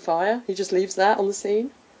 Wind and Fire? He just leaves that on the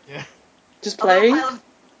scene? Yeah. Just playing?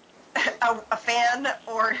 A fan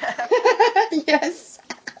or... Yes.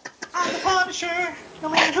 I'm the Punisher, no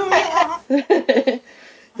matter who you are.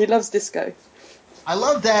 He loves disco. I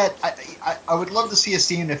love that. I would love to see a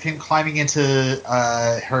scene of him climbing into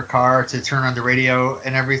her car to turn on the radio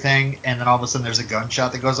and everything, and then all of a sudden there's a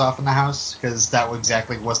gunshot that goes off in the house, because that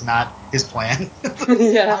exactly was not his plan.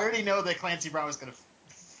 Yeah. I already know that Clancy Brown was going to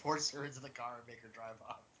force her into the car and make her drive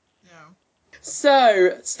off. No.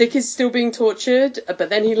 So, Stick is still being tortured, but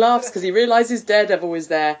then he laughs because he realises Daredevil is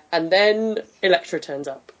there, and then Elektra turns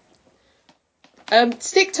up.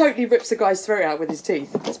 Stick totally rips a guy's throat out with his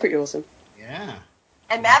teeth. That's pretty awesome. Yeah.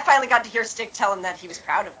 And Matt finally got to hear Stick tell him that he was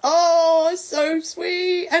proud of him. Oh, so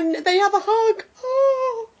sweet. And they have a hug.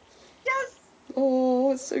 Oh. Yes.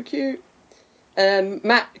 Oh, it's so cute.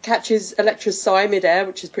 Matt catches Elektra's sigh mid-air,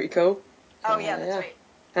 which is pretty cool. Oh, yeah, that's right.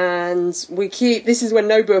 And this is when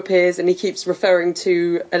Nobu appears, and he keeps referring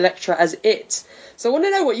to Elektra as it. So I want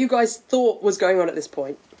to know what you guys thought was going on at this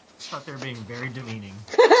point. I thought they were being very demeaning.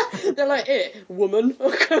 They're like, it, woman.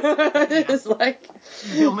 It's like...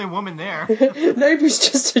 She's the only woman there. Nobu's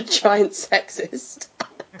just a giant sexist.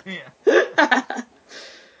 Yeah. I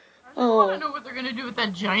want to know what they're going to do with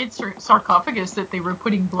that giant sarcophagus that they were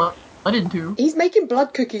putting blood into. He's making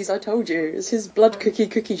blood cookies, I told you. It's his blood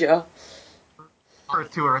cookie jar. Or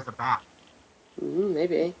to her as a bat.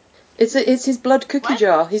 Maybe. It's his blood cookie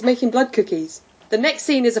jar. He's making blood cookies. The next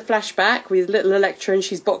scene is a flashback with little Elektra, and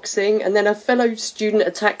she's boxing, and then a fellow student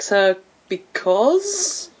attacks her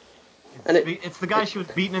because... It's the guy she was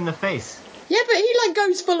beating in the face. Yeah, but he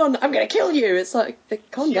goes full on, I'm gonna kill you. It's like,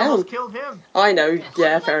 calm down. She almost killed him. I know,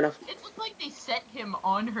 yeah, fair enough. It looked like they set him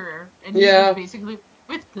on her, and he was basically,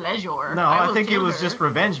 with pleasure. No, I think it was just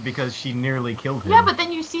revenge because she nearly killed him. Yeah, but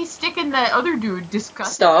then you see Stick and that other dude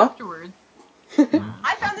discuss it afterwards.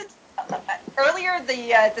 I found it earlier,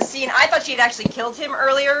 the scene, I thought she had actually killed him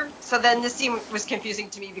earlier, so then this scene was confusing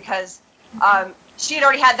to me because she had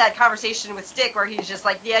already had that conversation with Stick where he's just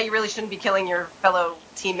like, yeah, you really shouldn't be killing your fellow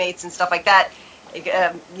teammates and stuff like that.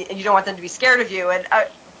 You don't want them to be scared of you. And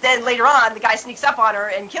then later on, the guy sneaks up on her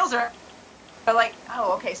and kills her. But like,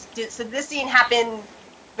 oh, okay, so did this scene happen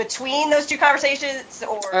between those two conversations?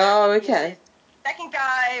 Or oh, okay. Second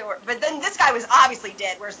guy, but then this guy was obviously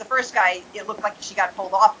dead, whereas the first guy, it looked like she got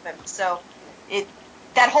pulled off of him. So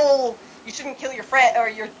that whole you shouldn't kill your friend or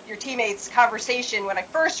your teammates conversation, when I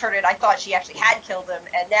first heard it, I thought she actually had killed him,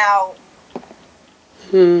 and now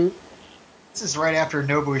this is right after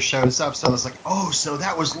Nobu shows up, so I was like, oh, so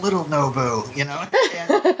that was little Nobu, you know?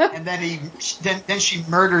 And then she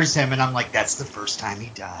murders him, and I'm like, that's the first time he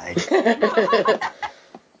died.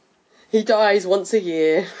 He dies once a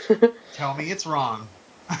year. Tell me it's wrong.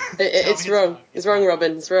 It's wrong. It's wrong,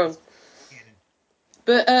 Robin. It's wrong.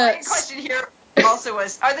 But my question here also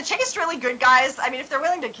was, are the Chickists really good guys? I mean, if they're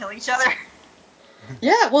willing to kill each other.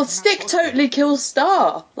 Yeah, well, Stick totally kills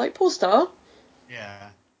Star. Like, poor Star. Yeah.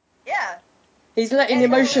 Yeah. He's letting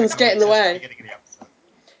emotions get in the way.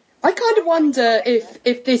 I kind of wonder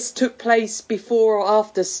if this took place before or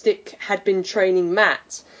after Stick had been training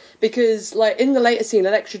Matt. Because, like, in the later scene,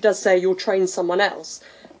 Elektra does say you'll train someone else.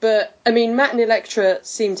 But, I mean, Matt and Elektra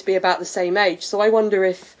seem to be about the same age, so I wonder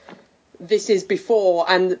if this is before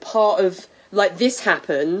and part of, like, this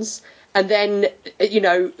happens, and then, you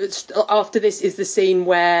know, after this is the scene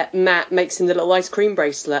where Matt makes him the little ice cream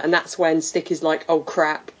bracelet, and that's when Stick is like, oh,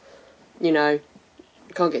 crap, you know,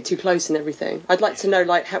 can't get too close and everything. I'd like to know,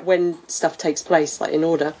 like, when stuff takes place, like, in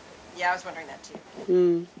order. Yeah, I was wondering that,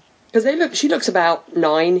 too. Because she looks about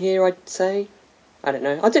 9 here, I'd say. I don't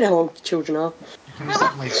know how old children are. It was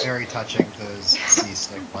definitely very touching to see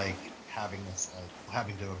Stick like having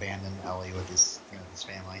to abandon Ellie with his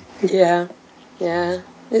family. Yeah,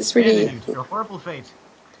 it's really And to your horrible fate.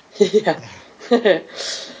 yeah.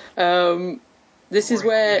 This Don't is worry, I'll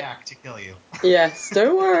where be back to kill you. yes,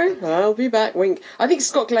 don't worry, I'll be back. Wink. I think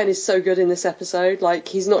Scott Glenn is so good in this episode. Like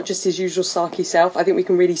he's not just his usual sarky self. I think we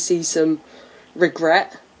can really see some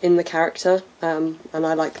regret in the character, and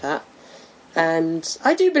I like that. And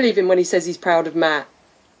I do believe him when he says he's proud of Matt,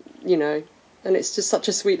 and it's just such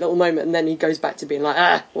a sweet little moment, and then he goes back to being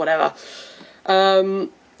like, whatever. So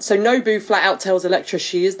Nobu flat out tells Elektra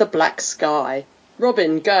she is the Black Sky.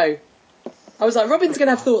 Robin, go. I was like, Robin's going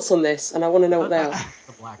to have thoughts on this, and I want to know what they are.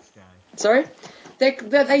 The Black Sky. Sorry?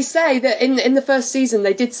 They say that in the first season,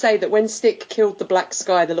 they did say that when Stick killed the Black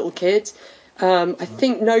Sky, the little kid, I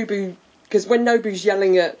think Nobu, because when Nobu's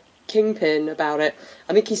yelling at Kingpin about it,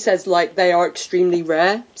 I think he says, like, they are extremely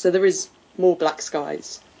rare, so there is more Black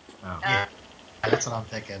Skies. Oh. Yeah, that's what I'm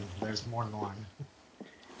thinking. There's more than one.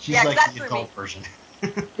 She's Yeah, like that's the for adult me. version.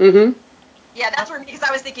 Mm-hmm. Yeah, that's where, because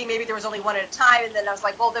I was thinking maybe there was only one at a time, and then I was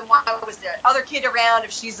like, well, then why was the other kid around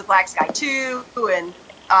if she's the Black Sky too? And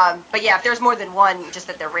but yeah, if there's more than one, just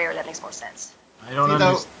that they're rare, that makes more sense. I don't See, though-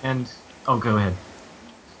 understand. Oh, go ahead.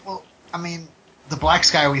 Well, I mean, the Black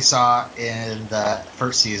Sky we saw in the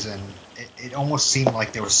first season, it almost seemed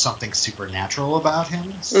like there was something supernatural about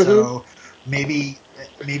him. So maybe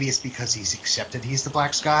it's because he's accepted he's the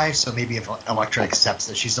Black Sky. So maybe if Elektra accepts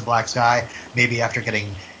that she's the Black Sky, maybe after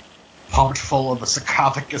getting pumped full of a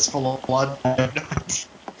sarcophagus full of blood, when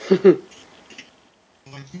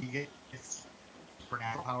he gets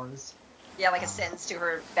supernatural powers. Yeah, like ascends to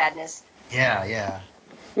her badness. Yeah.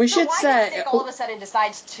 We So should why say... did Stick all of a sudden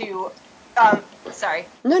decides to, sorry.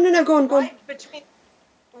 No, go on. Why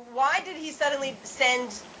did he suddenly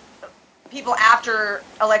send people after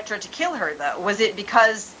Elektra to kill her, though? Was it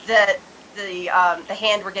because the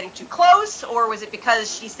Hand were getting too close, or was it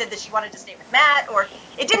because she said that she wanted to stay with Matt? Or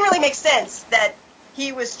it didn't really make sense that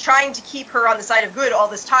he was trying to keep her on the side of good all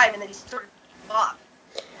this time, and then he sort of gave up.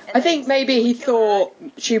 I think maybe he thought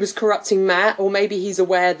she was corrupting Matt, or maybe he's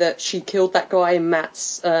aware that she killed that guy in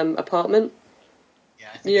Matt's apartment. Yeah,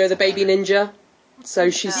 I think The baby ninja. So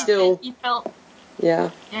she's still... He felt. Yeah.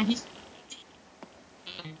 Yeah, he's.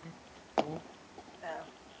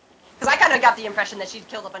 Because I kind of got the impression that she'd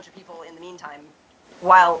killed a bunch of people in the meantime,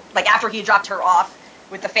 while, like, after he dropped her off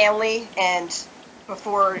with the family and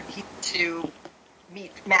before he to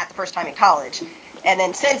meet Matt the first time in college. And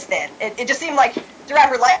then since then, it just seemed like throughout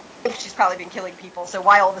her life she's probably been killing people, so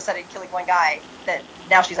why all of a sudden killing one guy that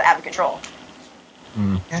now she's out of control?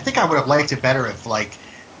 I think I would have liked it better if, like,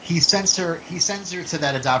 he sends her to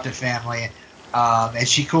that adoptive family, and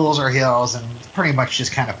she cools her heels and pretty much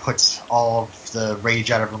just kind of puts all of the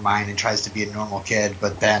rage out of her mind and tries to be a normal kid.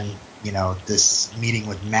 But then, this meeting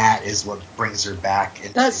with Matt is what brings her back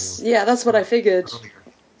into. That's what I figured. Earlier.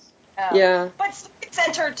 Yeah. But Stick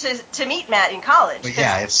sent her to meet Matt in college. But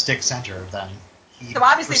yeah, if Stick sent her, then he, So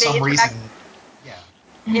obviously for they some reason, yeah.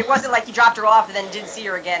 It wasn't like he dropped her off and then didn't see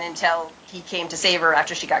her again until he came to save her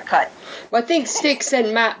after she got cut. Well, I think Stick sent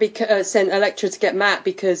sent Elektra to get Matt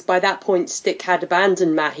because by that point Stick had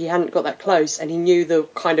abandoned Matt. He hadn't got that close, and he knew the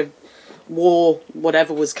kind of war,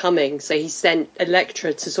 whatever was coming. So he sent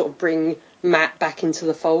Elektra to sort of bring Matt back into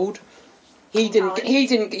the fold. He didn't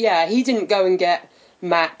go and get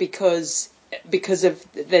Matt because of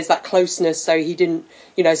there's that closeness. So he didn't,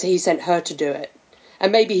 so he sent her to do it.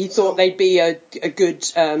 And maybe he thought they'd be a good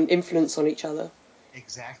influence on each other.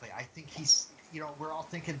 Exactly. I think he's, we're all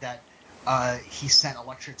thinking that he sent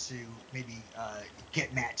Elektra to maybe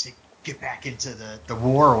get Matt to get back into the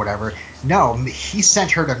war or whatever. No, he sent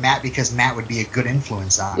her to Matt because Matt would be a good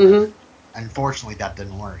influence on her. Unfortunately, that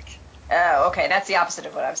didn't work. Oh, okay. That's the opposite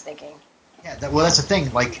of what I was thinking. Yeah, that's the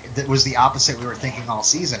thing. Like, that was the opposite we were thinking all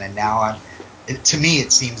season, and now to me,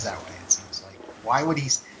 it seems that way. It seems like, why would he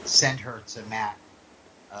send her to Matt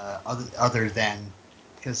other than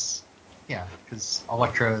because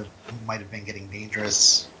Elektra might have been getting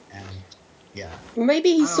dangerous, and yeah.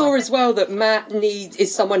 Maybe he saw as well that Matt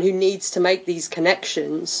is someone who needs to make these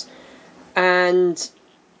connections, and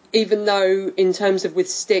even though in terms of with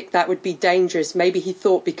Stick that would be dangerous, maybe he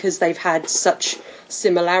thought because they've had such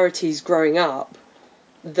similarities growing up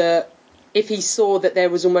that if he saw that there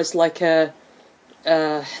was almost like the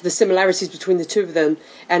similarities between the two of them,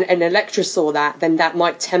 and Elektra saw that, then that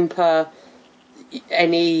might temper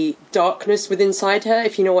any darkness within inside her,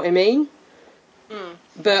 if you know what I mean.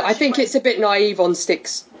 But I think it's a bit naive on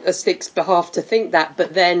Stick's behalf to think that,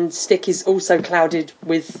 but then Stick is also clouded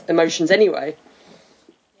with emotions anyway.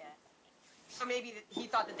 Yeah. So maybe he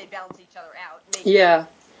thought that they'd balance each other out, make Yeah.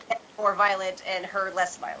 him more violent and her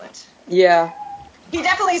less violent. Yeah. He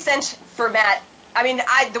definitely sent for Matt. I mean,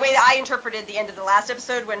 the way that I interpreted the end of the last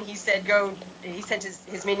episode when he said he sent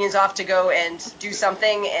his minions off to go and do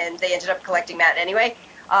something, and they ended up collecting Matt anyway.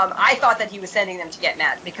 I thought that he was sending them to get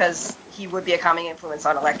Matt because he would be a calming influence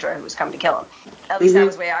on Elektra, who was coming to kill him. At least that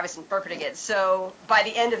was the way I was interpreting it. So by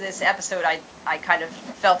the end of this episode, I kind of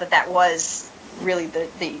felt that was really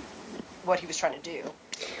the what he was trying to do.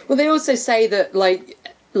 Well, they also say that,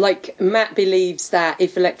 like Matt believes that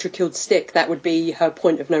if Elektra killed Stick, that would be her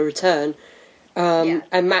point of no return.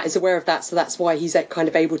 And Matt is aware of that, so that's why he's kind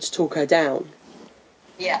of able to talk her down.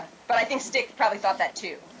 Yeah, but I think Stick probably thought that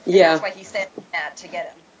too. Yeah. That's why he sent Matt to get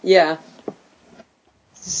him. Yeah.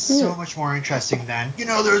 This is so much more interesting than,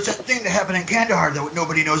 there's that thing that happened in Kandahar that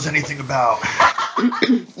nobody knows anything about.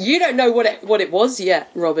 You don't know what it was yet,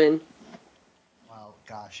 Robin. Well,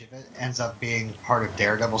 gosh, if it ends up being part of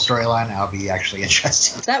Daredevil storyline, I'll be actually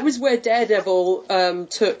interested. That was where Daredevil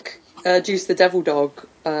took Juice the Devil Dog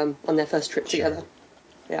on their first trip together.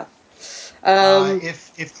 Yeah.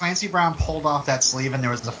 If Clancy Brown pulled off that sleeve and there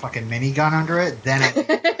was a fucking minigun under it, then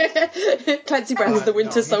Clancy Brown's the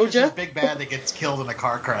Winter Soldier. He's just big bad that gets killed in a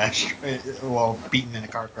car crash. Well, beaten in a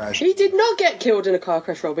car crash. He did not get killed in a car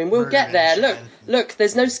crash, Robin. We'll get there. Look,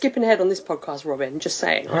 there's no skipping ahead on this podcast, Robin. Just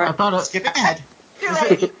saying. Right? I thought skipping ahead.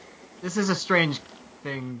 This is a strange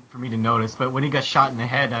thing for me to notice, but when he got shot in the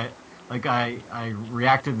head, I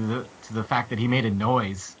reacted to the fact that he made a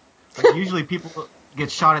noise. Like, usually people get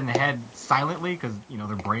shot in the head silently because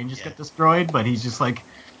their brain just gets destroyed, but he's just like,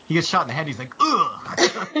 he gets shot in the head, he's like,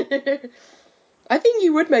 ugh. I think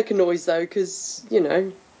you would make a noise though, because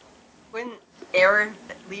Wouldn't air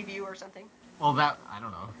leave you or something? Well, that, I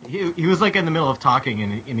don't know. He was like in the middle of talking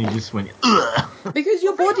and he just went, ugh. Because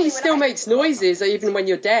your body still makes noises even when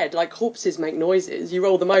you're dead. Like corpses make noises. You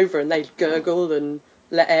roll them over and they gurgle and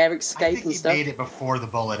let air escape and stuff. I think he made it before the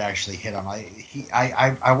bullet actually hit him.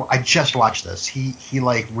 I just watched this. He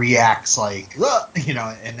like reacts like, ugh,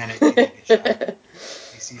 and then it gets shot.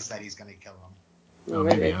 He sees that he's going to kill him. Oh,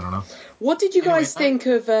 maybe, I don't know. What did you guys think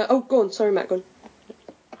of... go on, sorry, Matt, go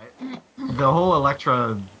on. The whole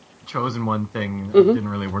Elektra Chosen One thing didn't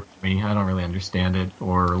really work for me. I don't really understand it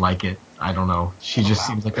or like it. I don't know. She just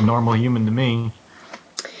seems like a normal human to me.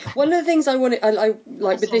 One of the things I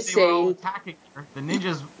like with this they scene... were all attacking her. The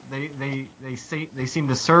ninjas, they seem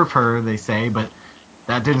to serve her, they say, but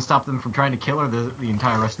that didn't stop them from trying to kill her the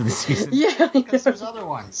entire rest of the season. Yeah, because there's other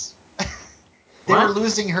ones. They were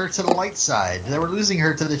losing her to the light side. They were losing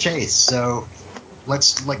her to the chase. So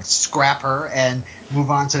let's scrap her and move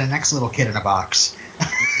on to the next little kid in a box.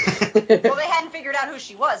 Well, they hadn't figured out who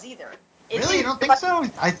she was either. Really? You don't think so?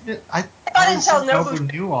 I thought until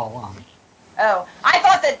Nobu knew all along. Oh, I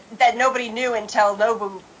thought that nobody knew until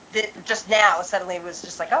Nobu just now suddenly was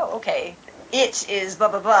just like, oh, okay, it is blah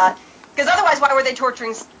blah blah. Because otherwise, why were they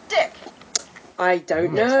torturing Stick? I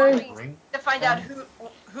don't know. To find out who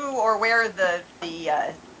or where the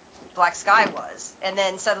Black Sky was, and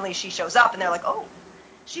then suddenly she shows up, and they're like, oh,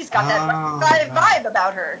 she's got that vibe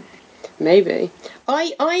about her. Maybe.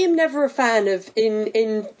 I am never a fan of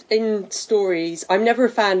in stories. I'm never a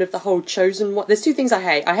fan of the whole chosen one. There's two things I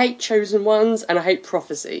hate. I hate chosen ones and I hate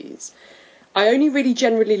prophecies. I only really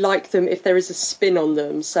generally like them if there is a spin on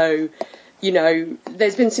them. So,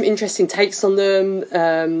 there's been some interesting takes on them.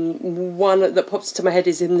 One that pops into my head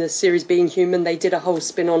is in the series Being Human. They did a whole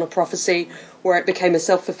spin on a prophecy where it became a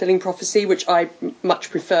self-fulfilling prophecy, which I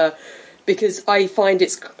much prefer because I find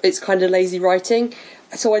it's kind of lazy writing.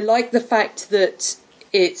 So I like the fact that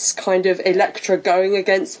it's kind of Elektra going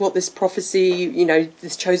against what this prophecy,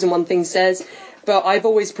 this chosen one thing says. But I've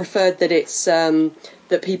always preferred that it's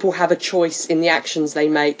that people have a choice in the actions they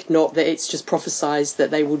make, not that it's just prophesized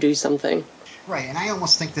that they will do something. Right, and I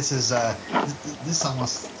almost think this is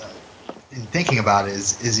in thinking about it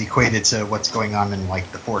is equated to what's going on in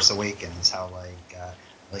like The Force Awakens, how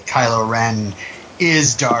like Kylo Ren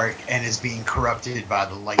is dark and is being corrupted by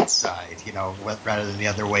the light side, rather than the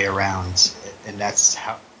other way around, and that's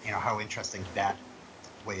how interesting that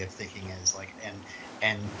way of thinking is. Like,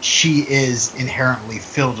 and she is inherently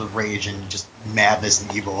filled with rage and just madness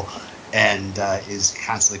and evil, and is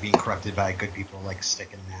constantly being corrupted by good people like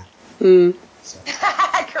Stick and Matt. So,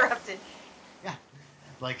 corrupted. Yeah,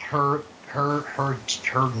 like her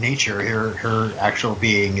nature, her actual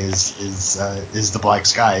being is the Black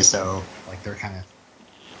Sky. So like they're kind of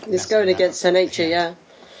it's going against her nature, yeah.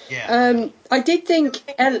 Yeah. I did think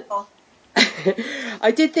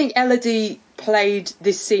Elodie played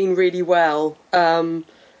this scene really well. I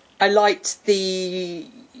liked the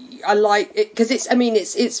I like it because it's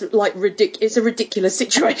like it's a ridiculous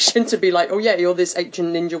situation to be like, oh yeah, you're this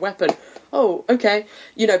ancient ninja weapon. Oh, okay,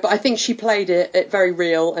 but I think she played it very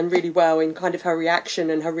real and really well in kind of her reaction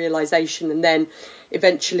and her realization, and then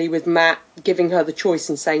eventually with Matt giving her the choice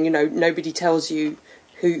and saying, nobody tells you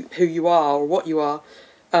who you are or what you are,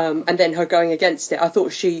 and then her going against it. I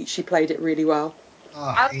thought she played it really well.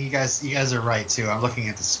 Oh, you guys are right too. I'm looking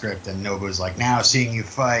at the script, and Nobu's like, now seeing you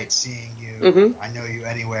fight, seeing you, I know you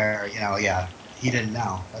anywhere. Yeah, he didn't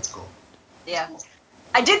know. That's cool. Yeah.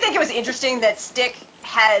 I did think it was interesting that Stick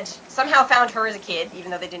had somehow found her as a kid,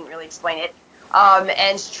 even though they didn't really explain it,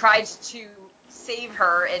 and tried to save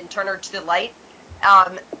her and turn her to the light,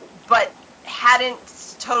 but hadn't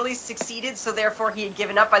totally succeeded, so therefore he had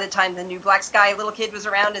given up by the time the new Black Sky little kid was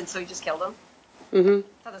around, and so he just killed him. I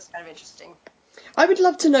thought that was kind of interesting. I would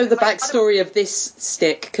love to know the backstory of this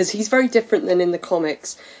Stick, because he's very different than in the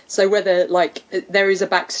comics. So whether, there is a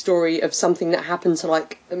backstory of something that happened to,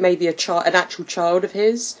 maybe an actual child of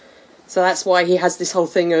his. So that's why he has this whole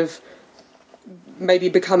thing of maybe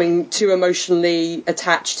becoming too emotionally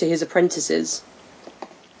attached to his apprentices.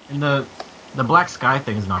 And the Black Sky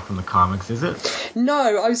thing is not from the comics, is it?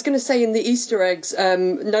 No, I was going to say in the Easter eggs,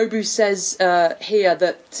 Nobu says here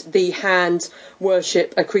that the Hand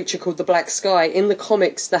worship a creature called the Black Sky. In the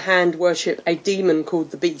comics, the Hand worship a demon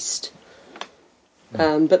called the Beast.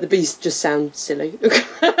 But the Beast just sounds silly.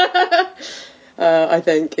 I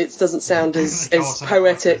think it doesn't sound as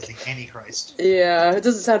poetic. The Antichrist. Yeah, it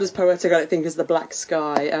doesn't sound as poetic, I think, as the Black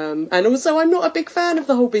Sky. And also, I'm not a big fan of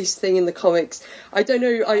the whole Beast thing in the comics. I don't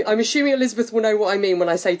know. I'm assuming Elizabeth will know what I mean when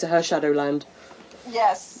I say to her Shadowland.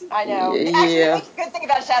 Yes, I know. Yeah. Actually, I think the good thing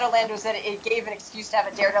about Shadowland was that it gave an excuse to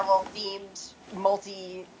have a Daredevil-themed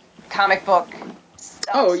multi-comic book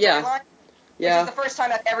storyline. Yeah. Which is the first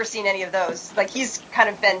time I've ever seen any of those. He's kind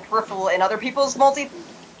of been peripheral in other people's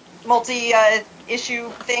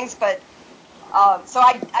multi-issue things, but so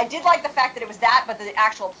I did like the fact that it was that, but the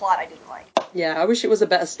actual plot I didn't like. Yeah, I wish it was a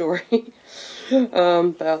better story.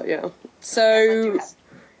 But yeah. So Yes,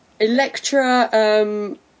 Elektra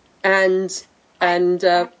and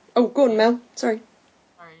oh, go on, Mel. Sorry.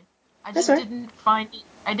 I just didn't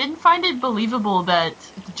find it believable that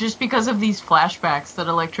just because of these flashbacks that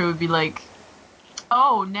Elektra would be like,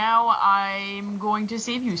 oh, now I'm going to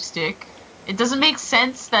save you, Stick. It doesn't make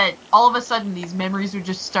sense that all of a sudden these memories would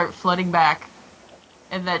just start flooding back,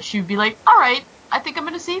 and that she would be like, all right, I think I'm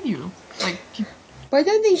going to save you. But I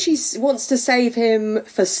don't think she wants to save him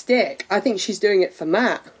for Stick. I think she's doing it for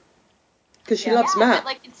Matt. Because she loves Matt.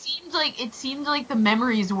 But it seemed like the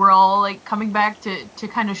memories were all coming back to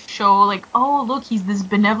kind of show oh look, he's this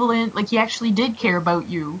benevolent, he actually did care about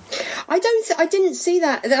you. I didn't see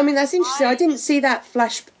that. I mean, that's interesting. I didn't see that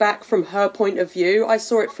flashback from her point of view. I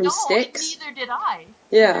saw it from Stick's. Neither did I.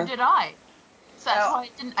 Yeah. Neither did I. So that's why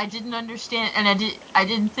I didn't understand, and I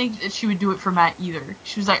didn't think that she would do it for Matt either.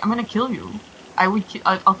 She was like, I'm gonna kill you.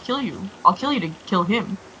 I'll kill you. I'll kill you to kill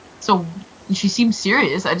him. So she seemed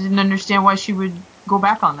serious. I didn't understand why she would go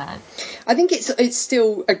back on that. I think it's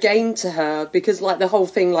still a game to her, because the whole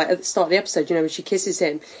thing at the start of the episode, when she kisses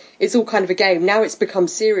him, it's all kind of a game. Now it's become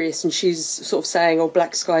serious, and she's sort of saying, oh,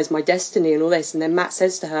 Black Sky's my destiny and all this, and then Matt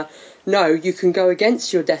says to her, no, you can go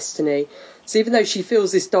against your destiny. So even though she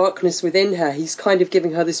feels this darkness within her, he's kind of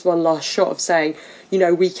giving her this one last shot of saying,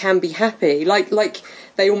 we can be happy, like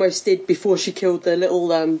they almost did before she killed the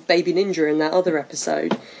little baby ninja in that other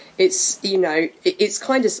episode. It's, it's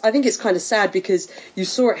kind of, I think it's kind of sad, because you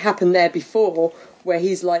saw it happen there before, where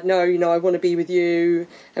he's like, no, I want to be with you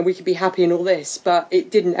and we can be happy and all this, but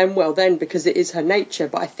it didn't end well then, because it is her nature.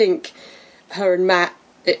 But I think her and Matt,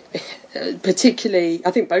 particularly,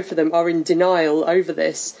 I think both of them are in denial over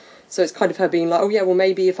this. So it's kind of her being like, oh yeah, well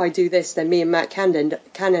maybe if I do this, then me and Matt can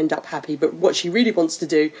end up happy. But what she really wants to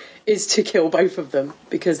do is to kill both of them,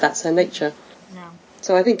 because that's her nature. Yeah.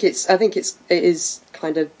 So I think it is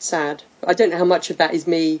kind of sad. I don't know how much of that is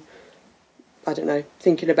me, I don't know,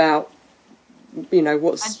 thinking about,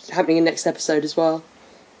 what's happening in next episode as well.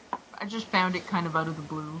 I just found it kind of out of the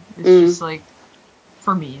blue. It's just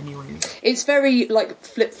for me anyways. It's very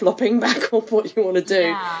flip-flopping back on what you want to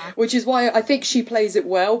do, which is why I think she plays it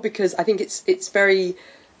well, because I think it's very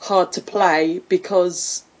hard to play,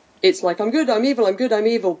 because it's like, I'm good, I'm evil, I'm good, I'm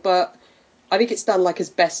evil, but I think it's done as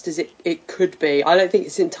best as it could be. I don't think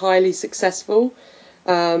it's entirely successful.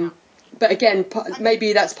 But again,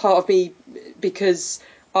 maybe that's part of me, because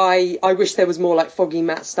I wish there was more Foggy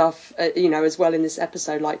Matt stuff, as well in this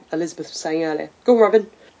episode, like Elizabeth was saying earlier. Go on, Robin.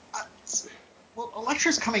 Well,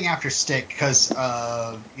 Elektra's coming after Stick because,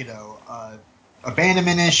 abandonment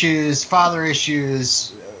issues, father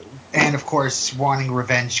issues, and of course wanting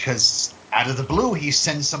revenge because out of the blue he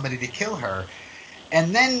sends somebody to kill her.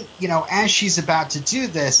 And then, as she's about to do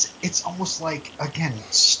this, it's almost like, again,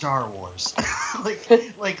 Star Wars.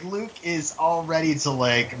 like Luke is all ready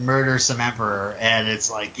to murder some emperor, and it's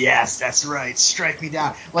like, yes, that's right, strike me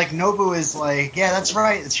down. Like Nobu is like, yeah, that's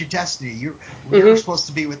right, it's your destiny. You're supposed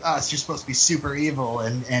to be with us. You're supposed to be super evil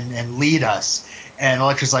and lead us. And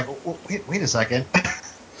Elektra's like, wait a second.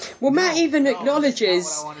 Well, Matt even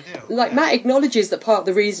acknowledges, Matt acknowledges that part of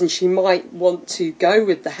the reason she might want to go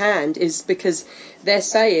with the hand is because they're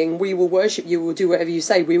saying, we will worship you, we'll do whatever you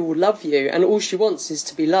say, we will love you, and all she wants is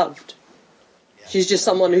to be loved. Yeah. She's just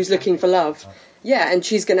someone who's looking for love. Yeah, and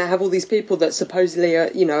she's going to have all these people that supposedly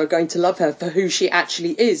are going to love her for who she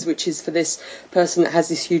actually is, which is for this person that has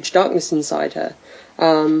this huge darkness inside her.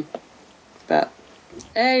 But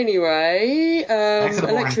anyway,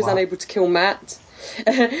 Elektra's unable to kill Matt.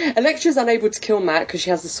 Elektra's unable to kill Matt because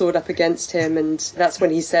she has the sword up against him, and that's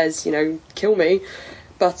when he says, kill me.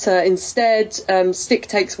 But instead, Stick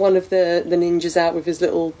takes one of the ninjas out with his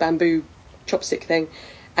little bamboo chopstick thing,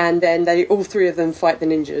 and then all three of them fight the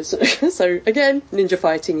ninjas. So again, ninja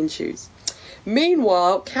fighting ensues.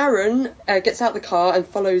 Meanwhile, Karen gets out the car and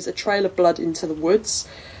follows a trail of blood into the woods.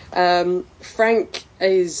 Frank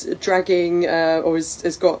is dragging,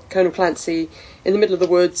 has got Colonel Clancy in the middle of the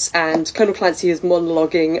woods, and Colonel Clancy is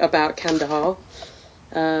monologuing about Kandahar,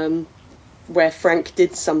 where Frank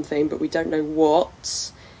did something, but we don't know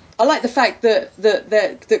what. I like the fact that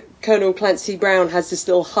Colonel Clancy Brown has this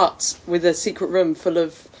little hut with a secret room full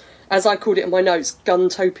of, as I called it in my notes,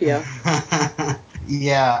 Guntopia.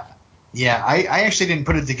 Yeah, I actually didn't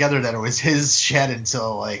put it together that it was his shed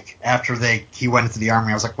until after he went into the army.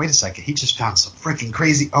 I was like, wait a second, he just found some freaking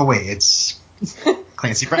crazy. Oh wait, it's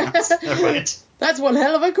Clancy Brown's. That's one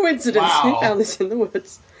hell of a coincidence. Wow. He found this in the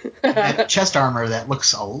woods. And chest armor that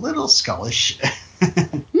looks a little skullish.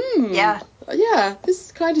 Yeah,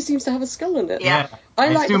 this kind of seems to have a skull in it. Yeah. I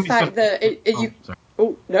like the fact that you.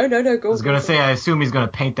 Oh, no, go. I was going to say, I assume he's going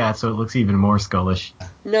to paint that so it looks even more skullish.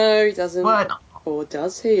 No, he doesn't. What? Or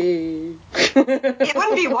does he? It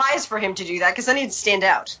wouldn't be wise for him to do that, because then he'd stand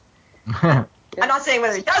out. I'm not saying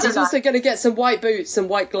whether he does or not. He's also going to get some white boots and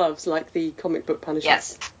white gloves, like the comic book Punisher.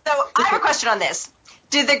 Yes. So, I have a question on this.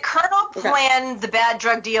 Did the Colonel plan the bad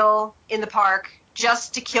drug deal in the park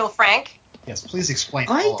just to kill Frank? Yes, please explain.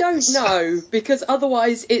 I don't know, because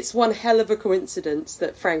otherwise it's one hell of a coincidence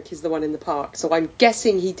that Frank is the one in the park. So I'm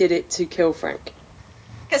guessing he did it to kill Frank.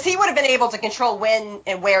 Because he would have been able to control when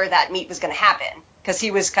and where that meet was going to happen, because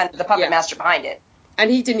he was kind of the puppet master behind it. And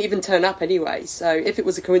he didn't even turn up anyway, so if it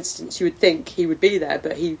was a coincidence, you would think he would be there,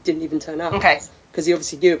 but he didn't even turn up. Okay. Because he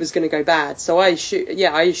obviously knew it was going to go bad. So I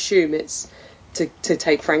assume it's to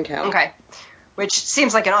take Frank out. Okay. Which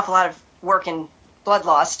seems like an awful lot of work and blood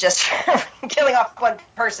loss just for killing off one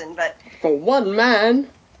person, but... For one man.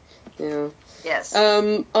 Yeah. Yes.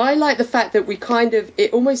 I like the fact that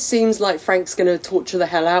it almost seems like Frank's going to torture the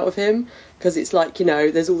hell out of him, because it's like,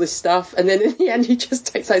 there's all this stuff, and then in the end he just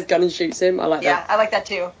takes out his gun and shoots him. I like that. Yeah, I like that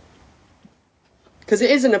too. Because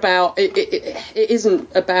it isn't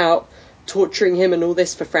about torturing him and all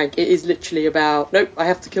this for Frank. It is literally about, nope, I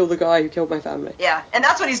have to kill the guy who killed my family. Yeah, and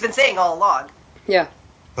that's what he's been saying all along. Yeah.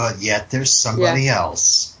 But yet there's somebody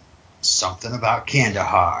else. About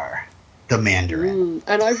Kandahar. The Mandarin.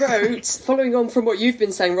 And I wrote, following on from what you've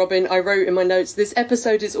been saying, Robin, I wrote in my notes, this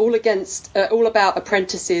episode is all about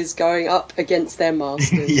apprentices going up against their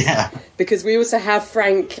masters. Yeah. Because we also have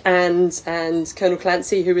Frank and Colonel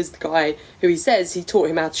Clancy, who is the guy who he says he taught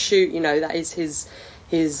him how to shoot. That is his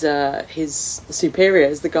superior,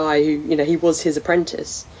 is the guy who, he was his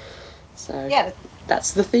apprentice. So yeah,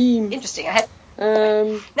 that's the theme. Interesting.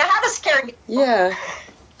 Now how does Carrie... Yeah.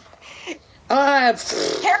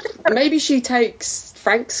 Maybe she takes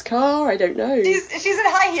Frank's car. I don't know. She's in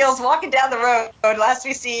high heels walking down the road, last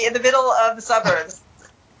we see, in the middle of the suburbs.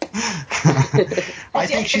 I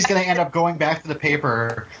think she's going to end up going back to the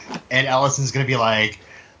paper, and Ellison's going to be like,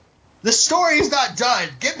 the story's not done.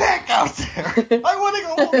 Get back out there. I want to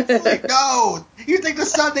go home and sleep. No. You think the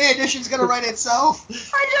Sunday edition's going to write itself?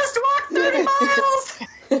 I just walked 30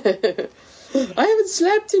 miles. I haven't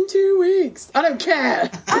slept in 2 weeks. I don't care.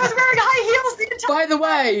 I was wearing high heels the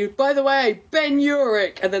entire By the way, Ben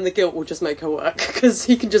Urich, and then the guilt will just make her work, because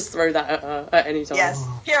he can just throw that at her at any time. Yes.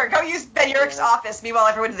 Here, go use Ben Urich's office. Meanwhile,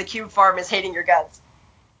 everyone in the Cube Farm is hating your guts.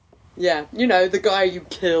 Yeah, the guy you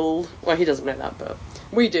killed. Well, he doesn't know that, but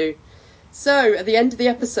we do. So, at the end of the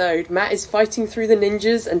episode, Matt is fighting through the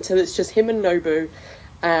ninjas until it's just him and Nobu,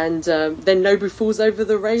 and then Nobu falls over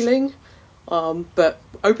the railing, but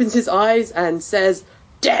opens his eyes and says,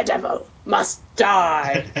 Daredevil must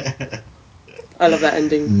die. I love that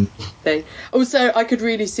ending thing. Also, I could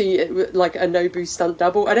really see it like a Nobu stunt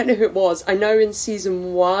double. I don't know who it was. I know in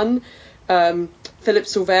season 1, Philip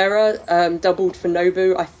Silvera doubled for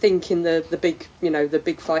Nobu. I think in the big, the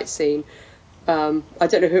big fight scene. I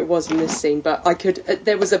don't know who it was in this scene, but I could.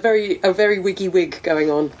 There was a very wiggy wig going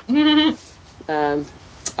on.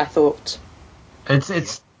 I thought.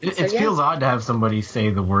 It feels odd to have somebody say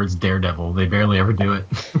the words Daredevil. They barely ever do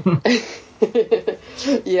it.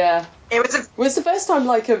 Yeah. It was the first time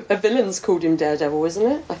like a villain's called him Daredevil, isn't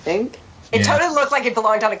it? I think. It totally looked like it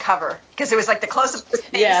belonged on a cover because it was like the close-up of his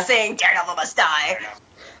face saying Daredevil must die.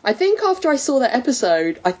 I think after I saw that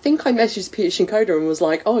episode, I think I messaged Peter Shinkoda and was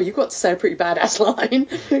like, "Oh, you got to say a pretty badass line,"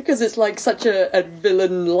 because it's like such a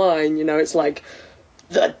villain line. It's like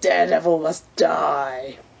the Daredevil must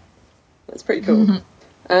die. That's pretty cool.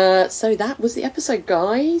 So that was the episode,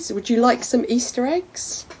 guys. Would you like some Easter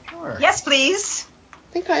eggs? Sure. Yes, please.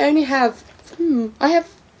 I think I only have. I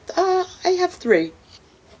have 3.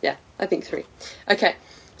 Yeah, I think 3. Okay.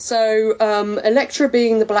 So, Elektra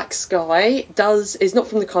being the Black Sky is not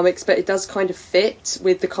from the comics, but it does kind of fit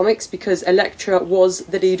with the comics because Elektra was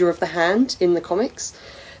the leader of the Hand in the comics.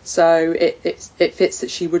 So it fits that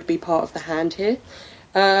she would be part of the Hand here.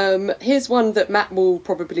 Here's one that Matt will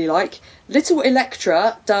probably like. Little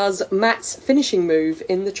Elektra does Matt's finishing move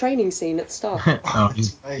in the training scene at the start.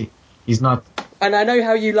 He's not... And I know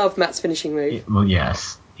how you love Matt's finishing move. Well,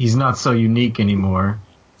 yes. He's not so unique anymore.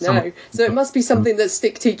 No, so it must be something that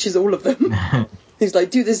Stick teaches all of them. He's like,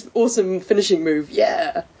 do this awesome finishing move,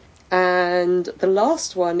 yeah. And the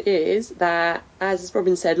last one is that, as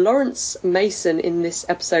Robin said, Lawrence Mason in this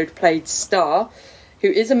episode played Star, who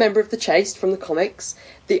is a member of the Chaste from the comics.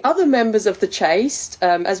 The other members of the Chaste,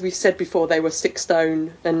 as we've said before, they were Stick,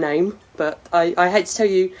 Stone and Name, but I hate to tell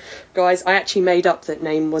you, guys, I actually made up that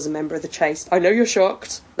Name was a member of the Chaste. I know you're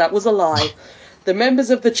shocked. That was a lie. The members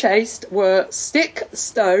of the Chaste were Stick,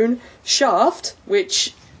 Stone, Shaft,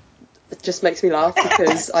 which just makes me laugh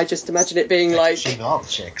because I just imagine it being like... all the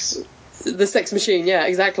chicks. The Sex Machine, yeah,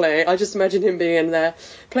 exactly. I just imagine him being in there.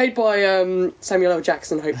 Played by Samuel L.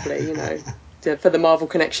 Jackson, hopefully, for the Marvel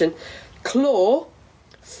connection. Claw,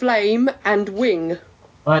 Flame, and Wing.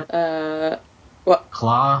 What? What?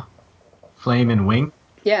 Claw, Flame, and Wing?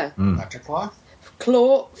 Yeah. Dr. Claw?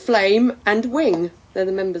 Claw, Flame, and Wing. They're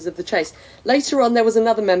the members of the Chase. Later on, there was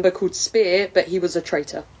another member called Spear, but he was a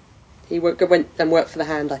traitor. He went and worked for the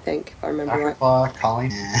Hand, I think, if I remember Dr. right. Claw,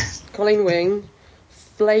 Colleen. Colleen Wing,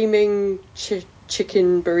 Flaming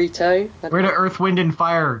Chicken Burrito. Where do Earth, Wind, and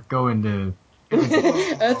Fire go into?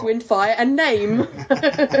 Earth, Wind, Fire, and Name.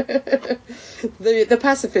 the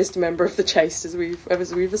pacifist member of the Chase, as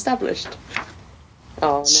we've established.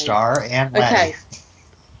 Oh, Name. Star and Laddie.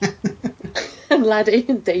 Okay. And Laddie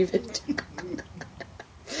and David.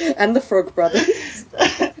 And the Frog Brothers.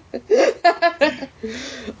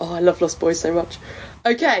 Oh, I love Lost Boys so much.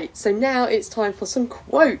 Okay, so now it's time for some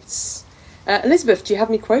quotes. Elizabeth, do you have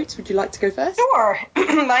any quotes? Would you like to go first? Sure.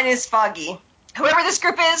 Mine is Foggy. Whoever this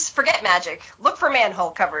group is, forget magic. Look for manhole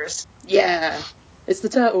covers. Yeah, it's the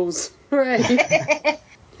Turtles. Hooray.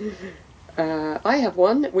 I have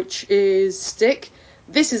one, which is Stick.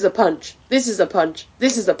 This is a punch. This is a punch.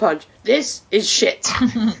 This is a punch. This is shit.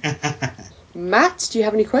 Matt, do you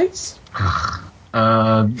have any quotes?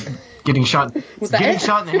 Getting shot. Was that getting it?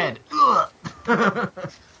 shot in the head.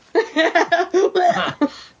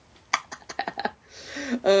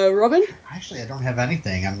 Robin? Actually, I don't have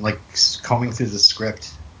anything. I'm like combing through the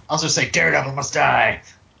script. I'll just say Daredevil must die.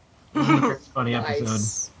 Funny episode.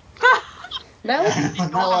 Nice. Mel?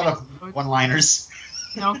 Not a lot of one-liners.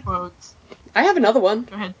 No quotes. I have another one.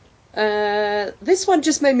 Go ahead. This one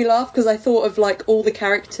just made me laugh because I thought of like all the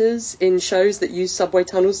characters in shows that use subway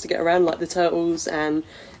tunnels to get around, like the Turtles and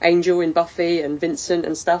Angel in Buffy and Vincent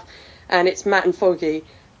and stuff. And it's Matt and Foggy.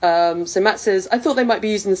 So Matt says, I thought they might be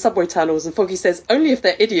using the subway tunnels, and Foggy says, only if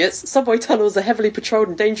they're idiots. Subway tunnels are heavily patrolled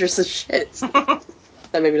and dangerous as shit. That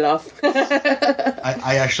made me laugh.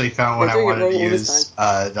 I actually found what I wanted to use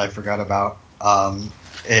that I forgot about.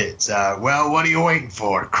 It's, well, what are you waiting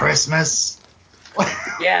for? Christmas?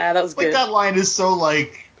 Yeah, that was good. Like, that line is so,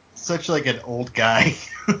 like, such, like, an old guy.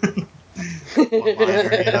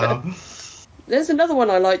 One-liner, There's another one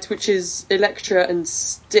I liked, which is Elektra and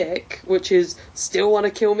Stick, which is, still want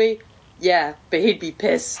to kill me? Yeah, but he'd be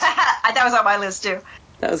pissed. That was on my list, too.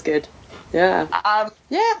 That was good. Yeah.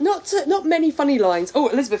 Yeah, not many funny lines. Oh,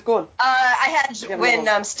 Elizabeth, go on. I had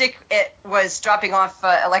when Stick was dropping off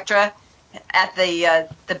Elektra at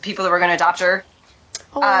the people that were going to adopt her.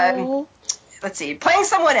 Oh. let's see, playing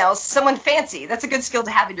someone else, someone fancy. That's a good skill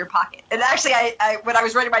to have in your pocket. And actually, I when I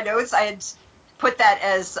was writing my notes, I had put that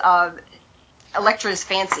as Elektra's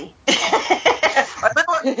fancy.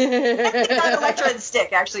 Elektra and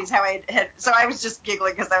Stick, actually, is how I had. So I was just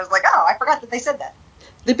giggling because I was like, oh, I forgot that they said that.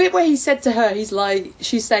 The bit where he said to her, he's like,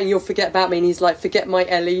 she's saying, you'll forget about me, and he's like, forget my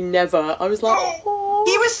Ellie, never. I was like, oh.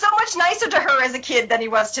 He was so much nicer to her as a kid than he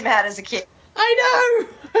was to Matt as a kid. I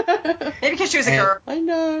know. Maybe because she was a girl. I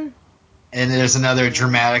know. And there's another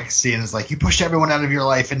dramatic scene. It's like, you pushed everyone out of your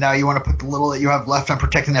life, and now you want to put the little that you have left on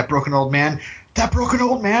protecting that broken old man. That broken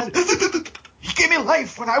old man, he gave me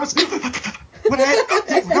life when I was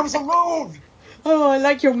alone. Oh, I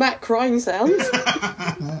like your Matt crying sounds.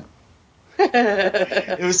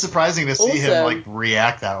 It was surprising to see him like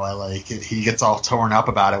react that way. Like he gets all torn up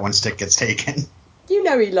about it when Stick gets taken. You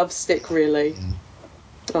know he loves Stick, really.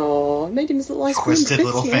 Oh, made him look like twisted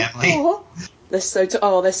little family. Oh, they're so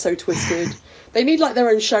twisted. They need like their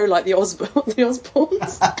own show, like the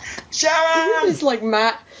Osbournes. Sharon! It's like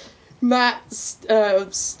Matt,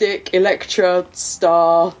 Stick, Elektra,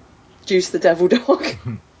 Star, Juice the Devil Dog.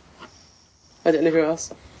 I don't know who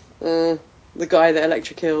else. The guy that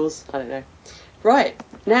Elektra kills. I don't know. Right,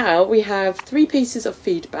 now we have 3 pieces of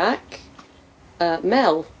feedback.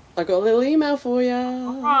 Mel, I got a little email for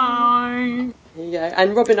you. Hi. Here you go.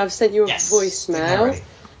 And Robin, I've sent you a voicemail.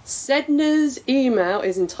 Sedna's email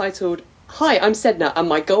is entitled, Hi, I'm Sedna, and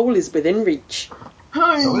my goal is within reach.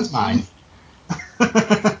 Hi. So is mine.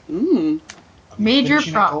 Major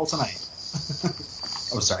Finishing that goal props. tonight.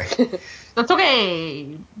 Oh, sorry. That's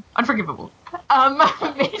okay. Unforgivable.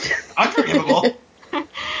 Unforgivable.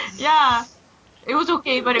 Yeah. It was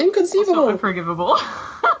okay, but it Inconceivable. was also unforgivable.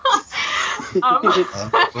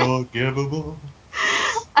 Unforgivable.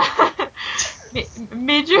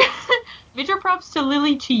 Major props to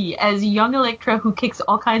Lily Chi as young Elektra who kicks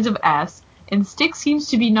all kinds of ass, and Stick seems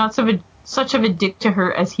to be not such of a dick to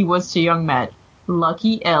her as he was to young Matt.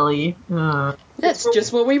 Lucky Ellie. That's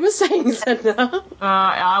just what we were saying, Sedna.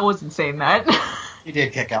 I wasn't saying that. You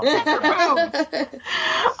did kick out.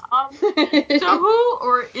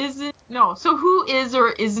 So who is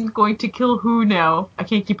or isn't going to kill who now? I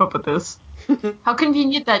can't keep up with this. How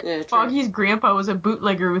convenient that Foggy's grandpa was a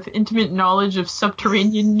bootlegger with intimate knowledge of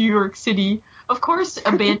subterranean New York City. Of course,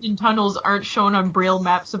 abandoned tunnels aren't shown on braille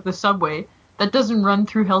maps of the subway. That doesn't run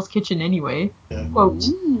through Hell's Kitchen anyway. Quote,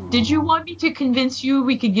 did you want me to convince you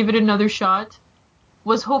we could give it another shot?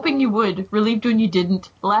 Was hoping you would. Relieved when you didn't.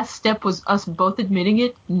 Last step was us both admitting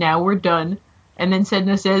it. Now we're done. And then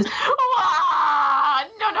Sedna says,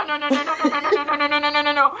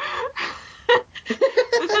 no.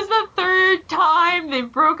 This is the 3rd time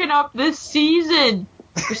they've broken up this season.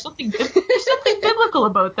 There's something biblical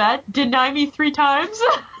about that. Deny me 3 times.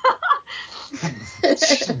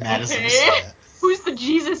 Okay. Who's the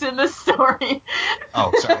Jesus in this story?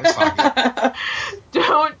 Oh, sorry, it's Foggy.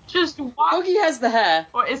 Don't just walk. Foggy has the hair.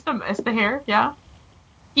 Or it's the hair, yeah.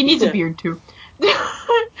 He needs a beard too. Yeah.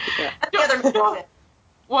 That's the other movie he's in.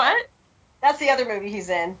 What? That's the other movie he's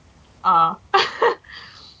in. Don't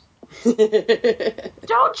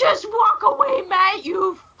just walk away, Matt,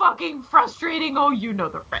 you fucking frustrating. Oh, you know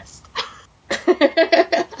the rest.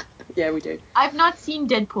 Yeah, we do. I've not seen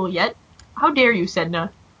Deadpool yet. How dare you, Sedna?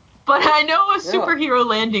 But I know a superhero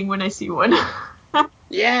landing when I see one.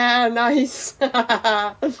 Yeah, nice.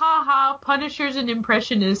 Haha, Punisher's an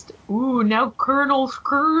impressionist. Ooh, now Colonel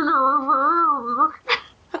Skurner.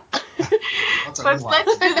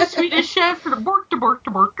 Let's do the Swedish chef. Bork to bork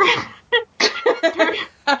to bork.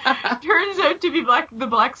 Turns out to be the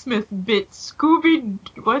blacksmith bit Scooby.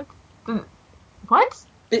 What? What?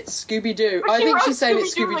 Bit Scooby Doo. I think she's saying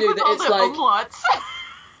it's Scooby Doo. That it's like.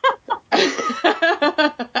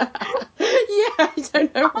 Yeah, I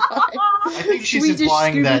don't know why. I think she's Swedish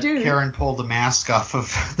implying that Scooby-Doo. Karen pulled the mask off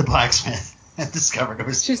of the blacksmith and discovered it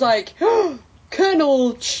was. She's like,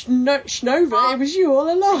 Colonel Schnova, it was you all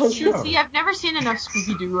along. See, I've never seen enough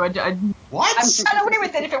Scooby-Doo. What? I've gotten away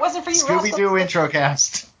with it if it wasn't for you, Scooby-Doo intro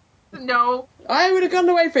cast. No. I would have gone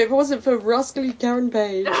away for it if it wasn't for rascally Karen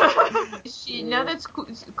Page. Now that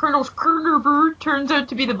Colonel Skurner turns out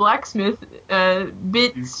to be the blacksmith,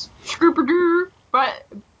 bits Scooby-Doo, but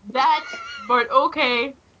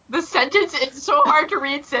okay. The sentence is so hard to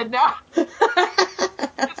read, Sedna.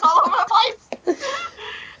 It's all over the place.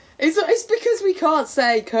 It's because we can't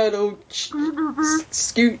say Colonel Schoonover's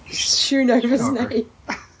name.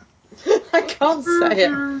 I can't say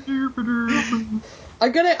it.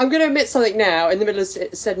 I'm gonna admit something now in the middle of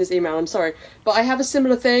Sedna's email. I'm sorry, but I have a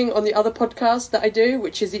similar thing on the other podcast that I do,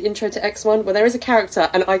 which is the Intro to X1, where there is a character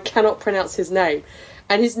and I cannot pronounce his name,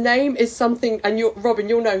 and his name is something. And Robin,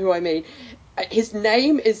 you'll know who I mean. his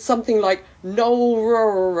name is something like Noel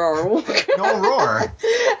Roar. Noel Roar.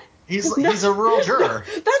 He's a rural juror.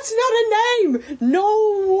 That's not a name.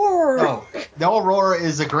 Noel Roar. No, Noel Roar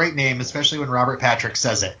is a great name, especially when Robert Patrick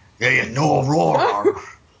says it. Yeah, Noel Roar.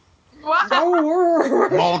 Noel Roar.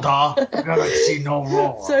 Mulder, you gotta see Noel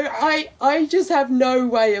Roar. So I just have no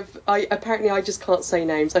way of. Apparently I just can't say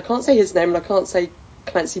names. I can't say his name, and I can't say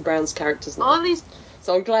Clancy Brown's character's name. All of these.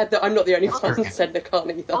 So I'm glad that I'm not the only one who said I can't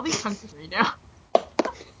either. All these tongue twisters right now.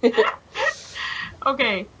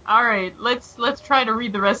 Okay, all right. Let's try to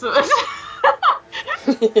read the rest of this.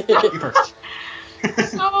 You first.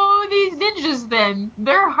 So these ninjas, then,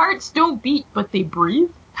 their hearts don't beat, but they breathe.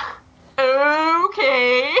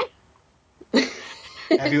 Okay.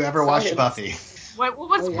 Have you ever watched Buffy?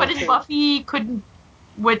 What in Buffy couldn't?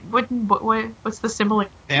 What's the symbol?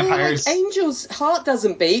 Vampires. Well, like Angel's heart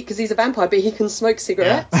doesn't beat because he's a vampire, but he can smoke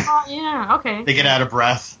cigarettes. Oh yeah, okay. They get out of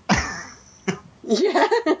breath. Yeah.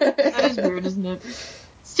 That is weird, isn't it?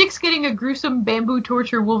 Styx getting a gruesome bamboo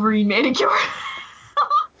torture Wolverine manicure.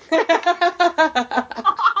 That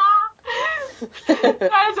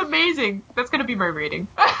is amazing. That's gonna be my rating.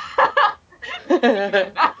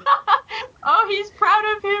 Oh, he's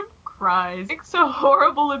proud of him. Cries. It's a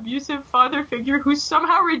horrible, abusive father figure who's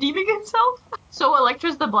somehow redeeming himself. So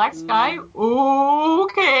Elektra's the Black Sky?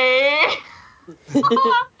 Okay.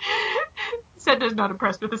 Senda's not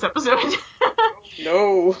impressed with this episode.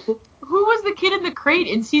 No. Who was the kid in the crate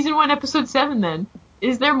in season 1, episode 7 then?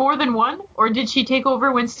 Is there more than one? Or did she take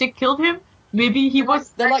over when Stick killed him? Maybe he was...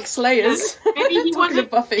 They're like Slayers. Maybe he wasn't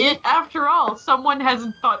Buffy. it after all. Someone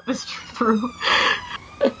hasn't thought this through.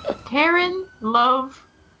 Karen, Love...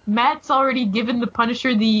 Matt's already given the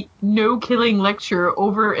Punisher the no-killing lecture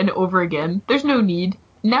over and over again. There's no need.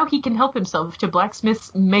 Now he can help himself to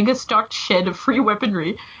Blacksmith's mega-stocked shed of free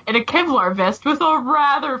weaponry and a Kevlar vest with a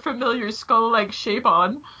rather familiar skull-like shape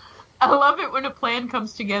on. I love it when a plan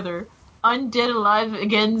comes together. Undead alive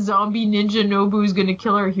again, zombie ninja Nobu's gonna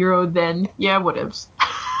kill our hero then. Yeah, whatevs.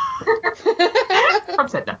 From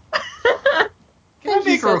Sedna. Can I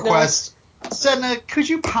make a request? Senna, could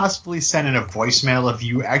you possibly send in a voicemail of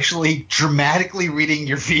you actually dramatically reading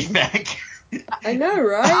your feedback? I know,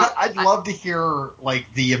 right? I'd love to hear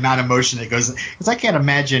like the amount of emotion that goes, because I can't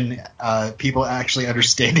imagine people actually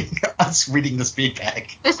understanding us reading this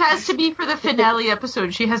feedback. This has to be for the finale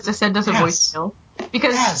episode. She has to send us a voicemail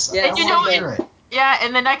because I you know want to hear it. Yeah,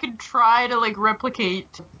 and then I could try to like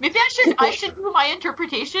replicate. Maybe I should do my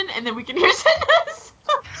interpretation, and then we can hear Senda's.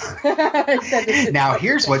 Now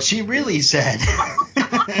here's what she really said.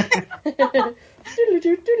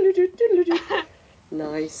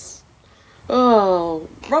 Nice. Oh,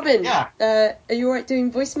 Robin. Yeah. Are you alright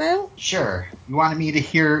doing voicemail? Sure. You want to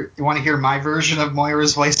hear my version of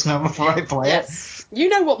Moira's voicemail before I play it? You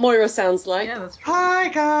know what Moira sounds like. Yeah, that's true. Hi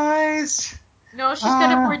guys. No, she's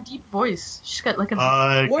got a more deep voice. She's got like a.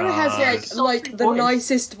 Moira has like the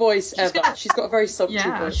nicest voice ever. She's got a very sultry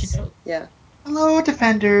voice. She does. Yeah. Hello,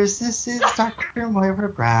 Defenders. This is Dr. Moira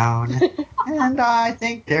Brown, and I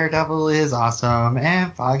think Daredevil is awesome,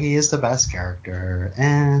 and Foggy is the best character.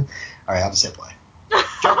 And all right, I'll just hit play.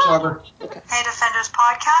 Joke's over. Okay. Hey, Defenders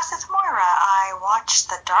Podcast, it's Moira. I watched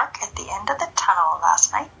The Dark at the End of the Tunnel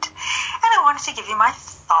last night, and I wanted to give you my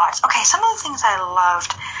thoughts. Okay, some of the things I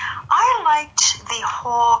loved. I liked the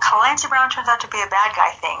whole Clancy Brown turns out to be a bad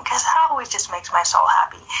guy thing, because that always just makes my soul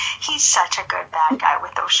happy. He's such a good bad guy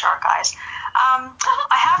with those shark eyes.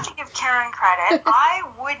 I have to give Karen credit. I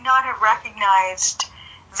would not have recognized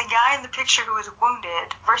the guy in the picture who was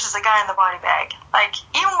wounded versus the guy in the body bag. Like,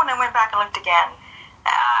 even when I went back and looked again,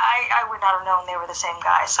 I would not have known they were the same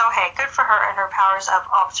guy. So, hey, good for her and her powers of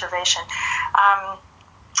observation.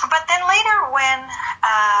 But then later when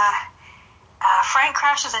Frank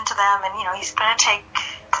crashes into them and, he's going to take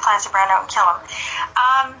Clancy Brown out and kill him,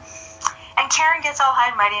 and Karen gets all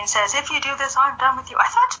high and mighty and says, if you do this, I'm done with you.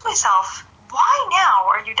 I thought to myself, why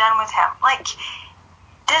now are you done with him? Like,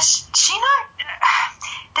 does she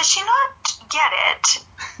not get it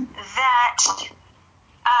that,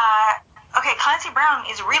 okay, Clancy Brown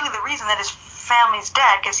is really the reason that his family's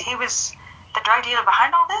dead because he was the drug dealer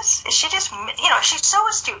behind all this? Is she just, she's so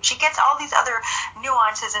astute. She gets all these other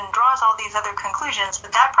nuances and draws all these other conclusions,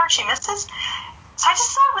 but that part she misses. So I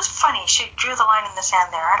just thought it was funny. She drew the line in the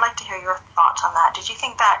sand there. I'd like to hear your thoughts on that. Did you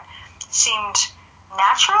think that seemed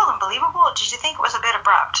natural and believable? Or did you think it was a bit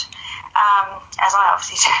abrupt? As I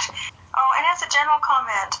obviously said. Oh, and as a general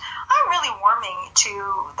comment, I'm really warming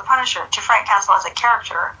to the Punisher, to Frank Castle as a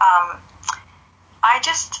character. I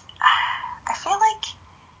feel like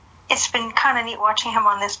it's been kind of neat watching him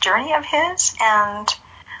on this journey of his, and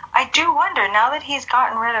I do wonder, now that he's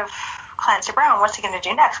gotten rid of Clancy Brown, what's he going to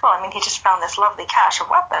do next? Well, I mean, he just found this lovely cache of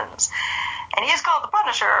weapons, and he is called the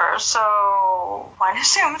Punisher, so one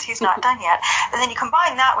assumes he's not done yet. And then you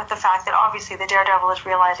combine that with the fact that obviously the Daredevil is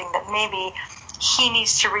realizing that maybe he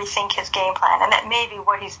needs to rethink his game plan, and that maybe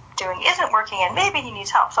what he's doing isn't working, and maybe he needs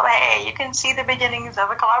help. So, hey, you can see the beginnings of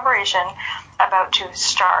a collaboration about to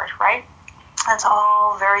start, right? That's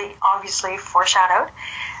all very obviously foreshadowed.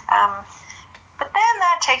 But then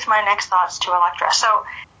that takes my next thoughts to Elektra. So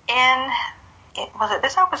was it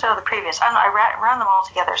this episode or the previous? I don't know, I ran them all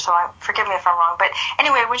together, so forgive me if I'm wrong. But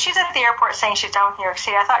anyway, when she's at the airport saying she's done with New York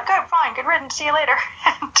City, I thought, good, fine, good riddance, see you later.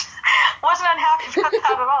 And wasn't unhappy about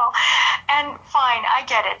that at all. And fine, I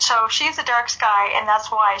get it. So she's a dark sky, and that's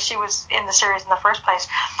why she was in the series in the first place.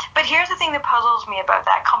 But here's the thing that puzzles me about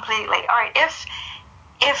that completely. All right, if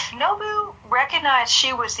Nobu recognized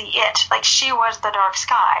she was the it, like she was the dark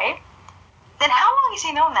sky, then how long has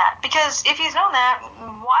he known that? Because if he's known that,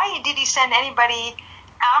 why did he send anybody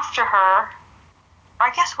after her? Or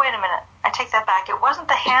I guess, wait a minute, I take that back. It wasn't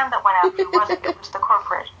the hand that went after her, was it? It was the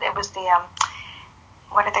corporate. It was the,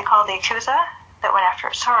 what did they call the Yakuza that went after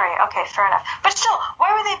her? Sorry, okay, fair enough. But still,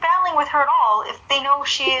 why were they battling with her at all if they know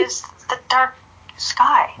she is the dark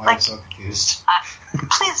sky? Why am I so confused?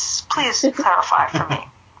 Please clarify for me.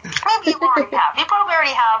 Maybe you already have. You probably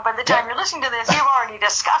already have. By the time you're listening to this, you've already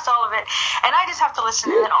discussed all of it. And I just have to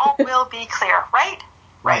listen, and then all will be clear, right?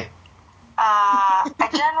 Right. A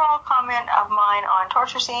general comment of mine on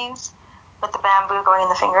torture scenes with the bamboo going in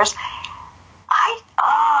the fingers. I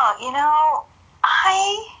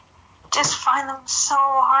just find them so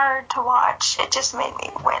hard to watch. It just made me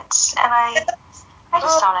wince. And I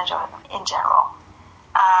just don't enjoy them in general.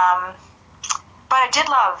 But I did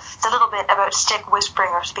love the little bit about Stick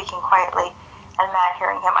whispering or speaking quietly and Matt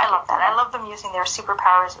hearing him. I love that. I love them using their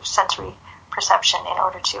superpowers of sensory perception in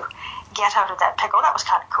order to get out of that pickle. That was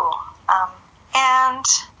kind of cool. And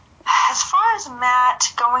as far as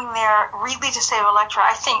Matt going there really to save Elektra,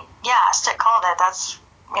 I think, yeah, Stick called it. That's,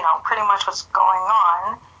 pretty much what's going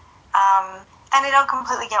on. And I don't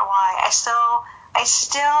completely get why. I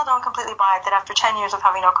still don't completely buy it that after 10 years of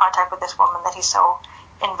having no contact with this woman that he's so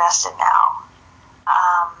invested now.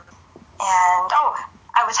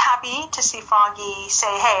 I was happy to see Foggy say,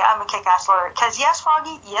 hey, I'm a kick-ass lawyer. Because yes,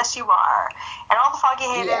 Foggy, yes, you are. And all the Foggy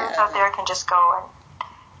haters out there can just go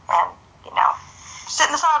and sit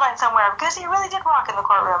in the sideline somewhere, because he really did rock in the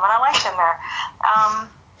courtroom, and I liked him there.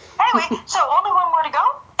 Anyway, so only one more to go,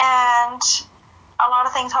 and a lot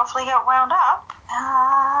of things hopefully get wound up.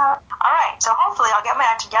 All right, so hopefully I'll get my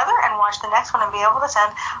act together and watch the next one and be able to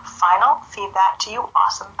send final feedback to you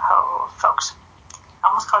awesome folks. I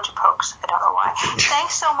almost called you pokes. I don't know why.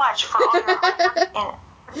 Thanks so much for all your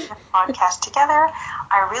in the podcast together.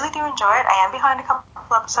 I really do enjoy it. I am behind a couple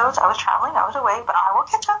episodes. I was traveling. I was away, but I will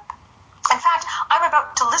catch up. In fact, I'm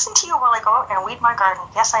about to listen to you while I go out and weed my garden.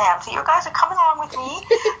 Yes, I am. So you guys are coming along with me.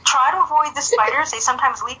 Try to avoid the spiders. They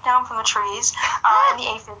sometimes leap down from the trees and the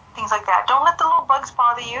aphids, things like that. Don't let the little bugs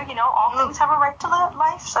bother you. All things have a right to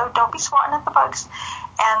life, so don't be swatting at the bugs.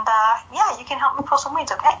 And, you can help me pull some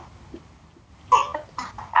weeds, okay?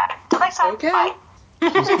 Till next time. Okay. Bye.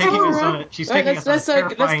 She's taking us on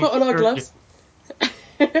a let's put on our gloves.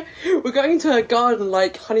 We're going to a garden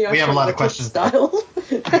like Honey I We have a Shrunk lot the of questions style.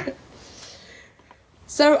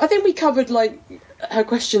 So I think we covered her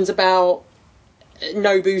questions about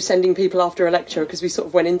Nobu sending people after Elektra, because we sort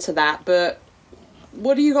of went into that. But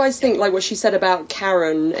what do you guys think? What she said about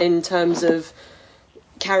Karen in terms of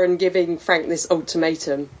Karen giving Frank this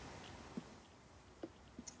ultimatum.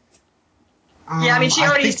 Yeah, I mean, she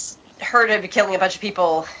already heard of killing a bunch of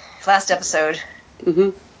people last episode.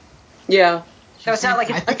 Mm-hmm. Yeah. So it's not like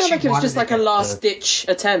I felt like it was just like a last-ditch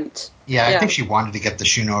attempt. Yeah, I think she wanted to get the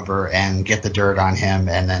Shinover and get the dirt on him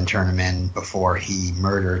and then turn him in before he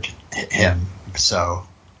murdered him.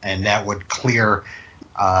 And that would clear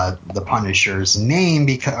the Punisher's name,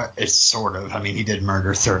 because it's sort of, he did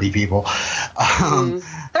murder 30 people.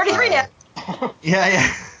 33 now.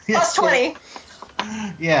 Yeah. Plus 20.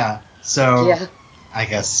 Yeah. So yeah. I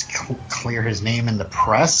guess clear his name in the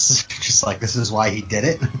press, just like this is why he did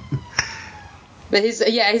it. But his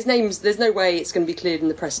name's, there's no way it's going to be cleared in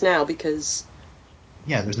the press now, because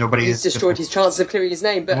there's nobody. He's destroyed his chances of clearing his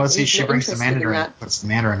name. But unless she brings the Mandarin, puts the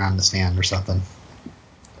Mandarin on the stand or something.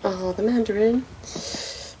 Oh, the Mandarin.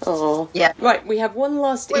 Oh, yeah. Right, we have one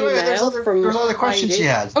last email from. There's other questions she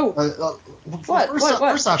had. Oh, what?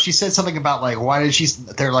 First off, she said something about why did she?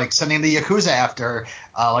 They're sending the Yakuza after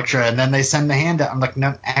Elektra, and then they send the hand. I'm like,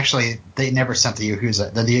 no, actually, they never sent the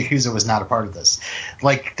Yakuza. The Yakuza was not a part of this.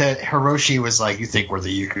 The Hiroshi was like, you think we're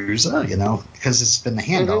the Yakuza, because it's been the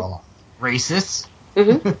hand all along. Racist.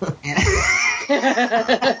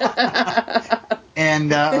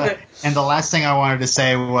 And the last thing I wanted to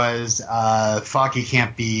say was Foggy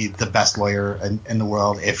can't be the best lawyer in the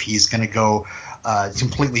world if he's going to go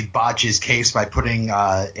completely botch his case by putting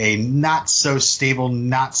a not so stable,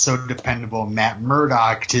 not so dependable Matt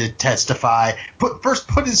Murdock to testify.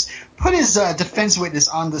 Put his defense witness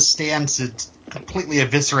on the stand to completely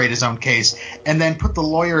eviscerate his own case, and then put the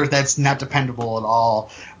lawyer that's not dependable at all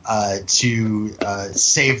to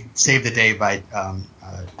save the day by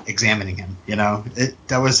examining him.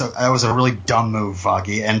 That was a really dumb move,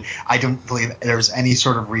 Foggy, and I don't believe there's any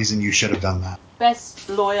sort of reason you should have done that. Best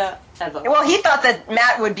lawyer ever. Well, he thought that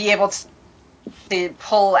Matt would be able to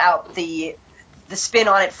pull out the spin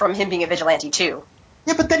on it from him being a vigilante too.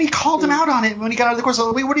 Yeah, but then he called him out on it when he got out of the course.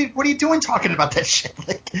 Wait, what are you doing talking about that shit?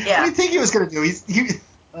 What do you think he was going to do?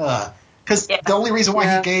 Because the only reason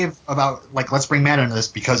why he gave about let's bring Matt into this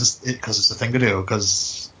because it's the thing to do,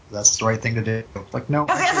 because that's the right thing to do. No,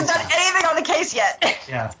 because he hasn't done anything on the case yet.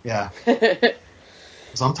 Yeah.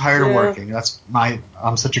 Because I'm tired of working.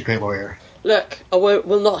 I'm such a great lawyer. Look, I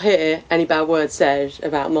will not hear any bad words said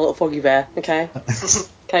about Malt Foggy Bear, okay?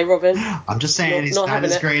 Okay, Robin? I'm just saying he's not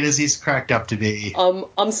as great as he's cracked up to be.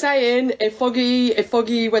 I'm saying if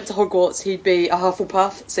Foggy went to Hogwarts, he'd be a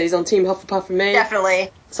Hufflepuff, so he's on Team Hufflepuff with me. Definitely.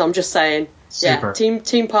 So I'm just saying. Super. Yeah,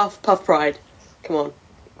 Team Puff Pride. Come on.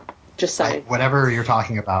 Just saying. Whatever you're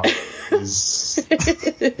talking about is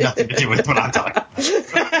nothing to do with what I'm talking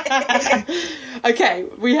about. Okay,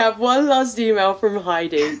 we have one last email from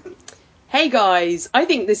Heidi. Hey guys, I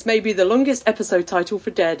think this may be the longest episode title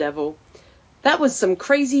for Daredevil. That was some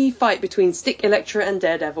crazy fight between Stick, Elektra and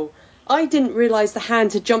Daredevil. I didn't realise the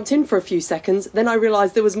Hand had jumped in for a few seconds, then I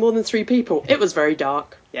realised there was more than 3 people. It was very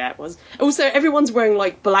dark. Yeah, it was. Also, everyone's wearing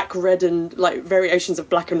black, red and variations of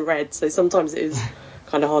black and red, so sometimes it is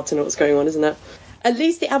kind of hard to know what's going on, isn't it? At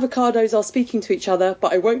least the avocados are speaking to each other,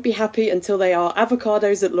 but I won't be happy until they are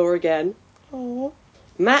avocados at law again. Aww.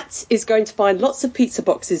 Matt is going to find lots of pizza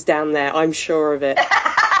boxes down there, I'm sure of it.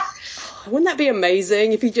 Wouldn't that be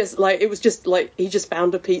amazing if he just, he just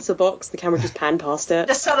found a pizza box, the camera just panned past it.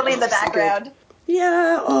 Just subtly in the background. So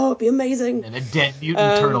yeah, it'd be amazing. And a dead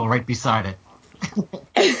mutant turtle right beside it.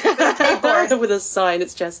 With a sign,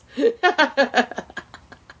 it's just...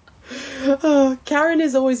 Karen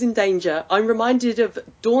is always in danger. I'm reminded of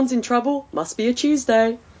Dawn's in trouble, must be a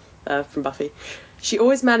Tuesday, from Buffy. She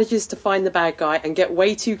always manages to find the bad guy and get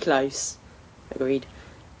way too close. Agreed.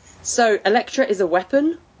 So, Elektra is a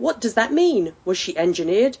weapon? What does that mean? Was she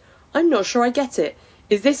engineered? I'm not sure I get it.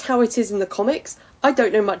 Is this how it is in the comics? I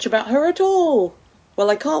don't know much about her at all.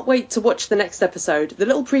 Well, I can't wait to watch the next episode. The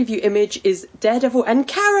little preview image is Daredevil and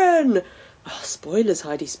Karen! Oh, spoilers,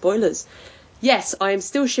 Heidi, spoilers. Yes, I am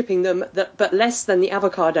still shipping them, but less than the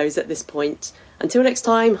avocados at this point. Until next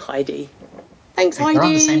time, Heidi. Thanks, Heidi. They're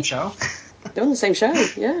on the same show? They're on the same show,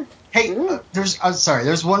 yeah. Hey,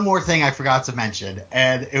 there's one more thing I forgot to mention,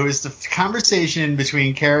 and it was the conversation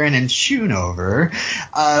between Karen and Schoonover,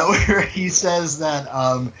 where he says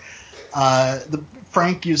that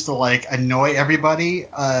Frank used to annoy everybody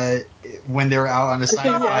when they were out on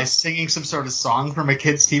assignment by singing some sort of song from a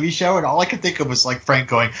kid's TV show, and all I could think of was Frank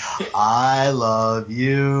going, "I love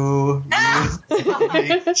you."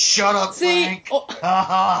 Shut up, Frank.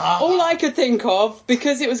 All I could think of,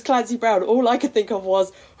 because it was Clancy Brown, all I could think of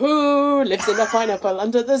was, who lives in a pineapple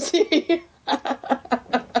under the sea?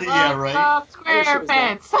 Yeah, right.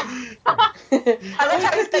 SquarePants.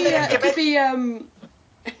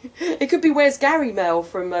 It could be Where's Gary Mel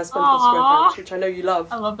from SpongeBob SquarePants, which I know you love.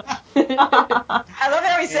 I love that. I love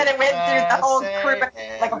how he said it went through the whole crew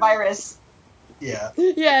like a virus. Yeah.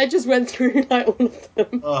 Yeah, it just went through all of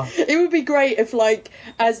them. It would be great if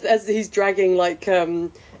as he's dragging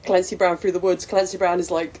Clancy Brown through the woods, Clancy Brown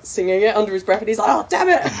is singing it under his breath, and he's like, "Oh, damn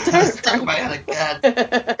it! Stuck in my head again. Damn it,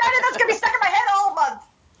 that's gonna be stuck in my head all month.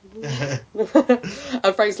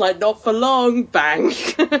 And Frank's like, "Not for long, bang."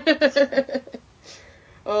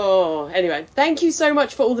 Oh, anyway, thank you so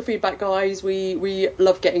much for all the feedback, guys. We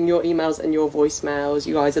love getting your emails and your voicemails.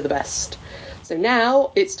 You guys are the best. So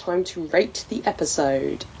now it's time to rate the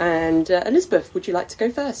episode. And Elizabeth, would you like to go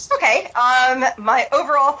first? Okay. My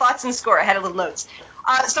overall thoughts and score. I had a little notes.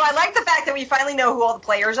 So I like the fact that we finally know who all the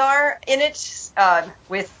players are in it,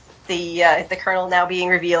 with the Colonel now being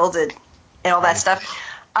revealed and all that stuff.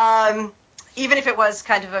 Even if it was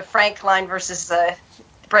kind of a Frank line versus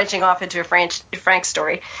branching off into a Frank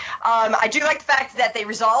story. I do like the fact that they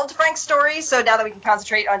resolved Frank's story, so now that we can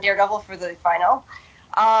concentrate on Daredevil for the final.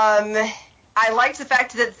 I liked the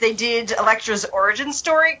fact that they did Elektra's origin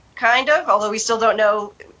story, kind of, although we still don't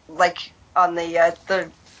know, on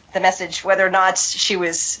the the message, whether or not she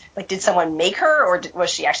was, like, did someone make her, or was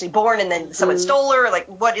she actually born and then someone stole her? Like,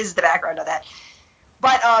 what is the background of that?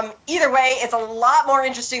 But either way, it's a lot more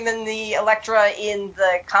interesting than the Elektra in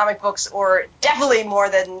the comic books, or definitely more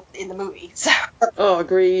than in the movie. So, Oh,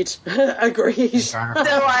 agreed. Agreed. so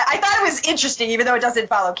I thought it was interesting, even though it doesn't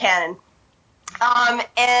follow canon.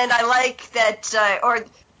 And I like that,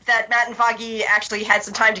 that Matt and Foggy actually had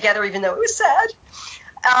some time together, even though it was sad.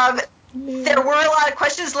 There were a lot of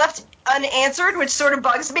questions left unanswered, which sort of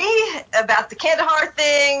bugs me, about the Kandahar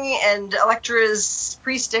thing and Elektra's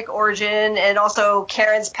pre-stick origin, and also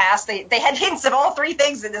Karen's past. They had hints of all three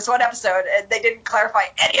things in this one episode, and they didn't clarify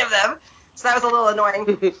any of them, so that was a little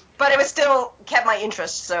annoying. But it was still kept my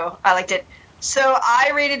interest, so I liked it. So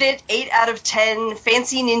I rated it 8 out of 10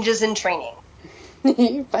 fancy ninjas in training.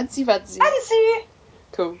 Fancy. Fancy!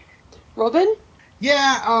 Cool. Robin?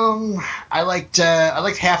 Yeah, I liked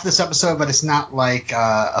half this episode, but it's not like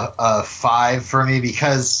a 5 for me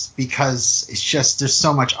because it's just there's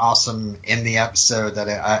so much awesome in the episode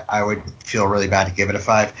that I would feel really bad to give it a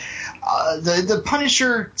 5. The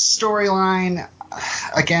Punisher storyline,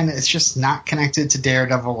 again, it's just not connected to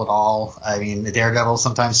Daredevil at all. I mean, the Daredevil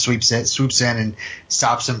sometimes swoops in and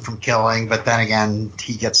stops him from killing, but then again,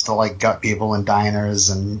 he gets to like gut people in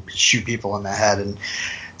diners and shoot people in the head and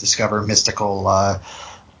discover mystical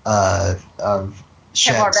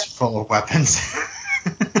sheds full of weapons.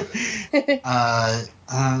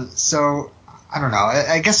 So I don't know.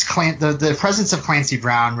 I guess the presence of Clancy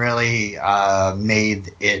Brown really made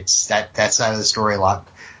that side of the story a lot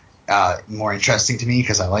more interesting to me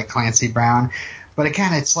because I like Clancy Brown. But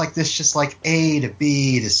again, it's like this just like A to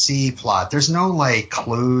B to C plot. There's no like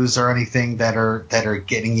clues or anything that are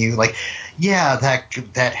getting you like, yeah,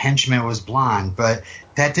 that henchman was blonde, but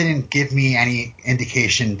that didn't give me any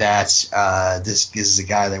indication that this is a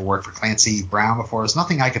guy that worked for Clancy Brown before. There's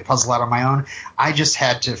nothing I could puzzle out on my own. I just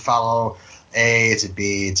had to follow A to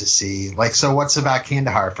B to C. Like, so what's about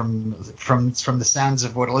Kandahar? From the sounds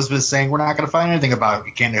of what Elizabeth is saying, we're not going to find anything about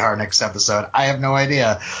Kandahar next episode. I have no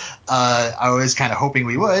idea. I was kind of hoping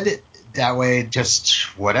we would. That way,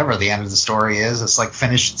 just whatever the end of the story is, it's like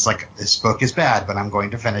finished. It's like this book is bad, but I'm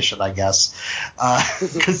going to finish it, I guess,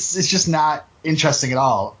 because it's just not interesting at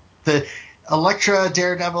all. The Elektra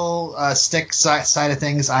Daredevil stick side of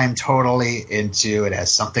things, I'm totally into. It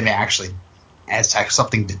has something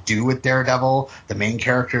to do with Daredevil, the main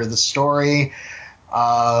character of the story.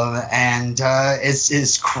 And it's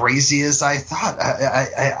as crazy as I thought.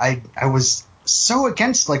 I was so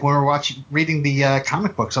against, like, when we were reading the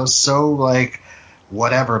comic books, I was so like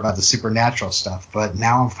whatever about the supernatural stuff, but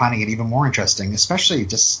now I'm finding it even more interesting, especially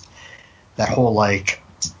just that whole like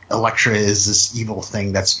Elektra is this evil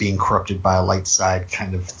thing that's being corrupted by a light side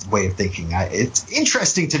kind of way of thinking. It's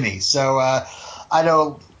interesting to me. So I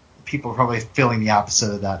know people are probably feeling the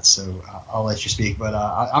opposite of that, so I'll let you speak. But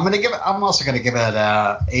I'm also gonna give it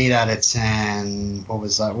 8 out of 10. What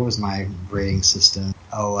was my rating system?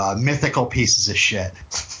 Mythical pieces of shit.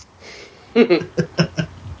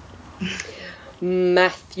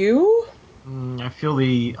 Matthew? I feel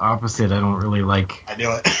the opposite. I don't really like. I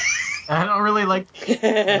knew it. I don't really like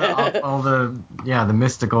all the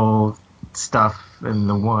mystical stuff in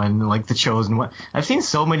the one, like the Chosen One. I've seen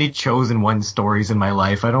so many Chosen One stories in my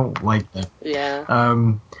life. I don't like them. Yeah.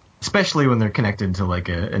 Especially when they're connected to like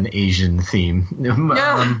an Asian theme.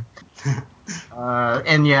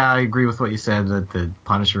 And yeah, I agree with what you said that the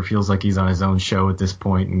Punisher feels like he's on his own show at this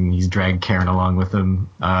point, and he's dragged Karen along with him.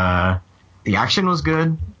 The action was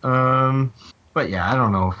good, but yeah, I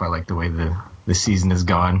don't know if I like the way the season has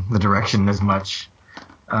gone, the direction as much.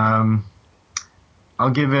 I'll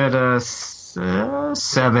give it a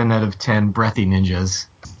 7 out of 10 breathy ninjas.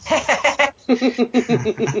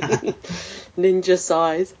 Ninja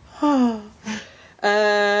size.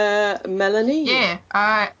 Melanie? Yeah,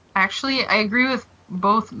 actually, I agree with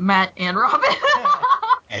both Matt and Robin.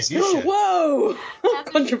 As you should. Whoa!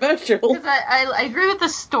 Controversial. Because I agree with the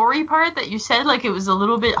story part that you said, like, it was a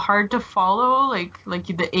little bit hard to follow, like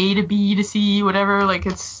the A to B to C, whatever, like,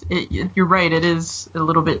 you're right, it is a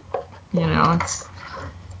little bit, it's...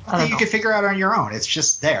 You can figure out on your own. It's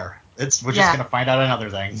just there. We're just going to find out another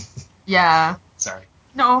thing. Yeah. Sorry.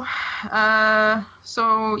 No.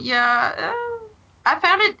 So, yeah, I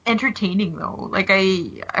found it entertaining, though. Like,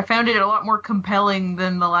 I found it a lot more compelling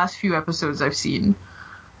than the last few episodes I've seen.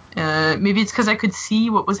 Maybe it's because I could see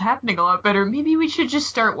what was happening a lot better. Maybe we should just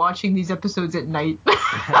start watching these episodes at night.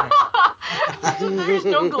 There's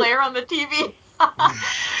no glare on the TV.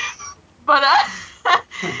 But,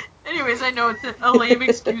 anyways, I know it's a lame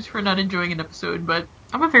excuse for not enjoying an episode, but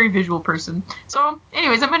I'm a very visual person. So,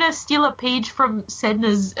 anyways, I'm going to steal a page from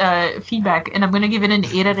Sedna's feedback, and I'm going to give it an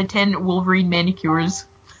 8 out of 10 Wolverine manicures.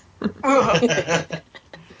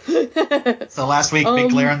 So last week, big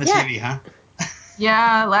glare on the TV, huh?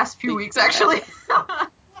 Yeah, last few weeks, actually.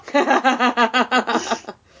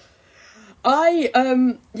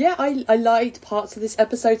 I liked parts of this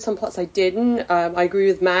episode, some parts I didn't. I agree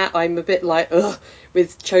with Matt, I'm a bit like, ugh,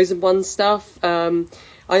 with Chosen One stuff.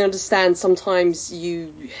 I understand sometimes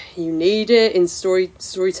you need it in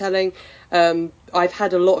storytelling. I've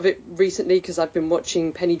had a lot of it recently because I've been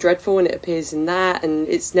watching Penny Dreadful and it appears in that, and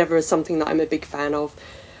it's never something that I'm a big fan of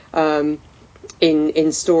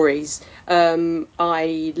in stories.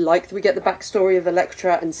 I like that we get the backstory of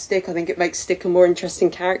Elektra and Stick. I think it makes Stick a more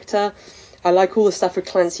interesting character. I like all the stuff with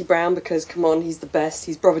Clancy Brown because, come on, he's the best.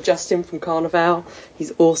 He's Brother Justin from Carnival.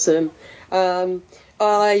 He's awesome.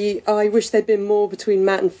 I wish there'd been more between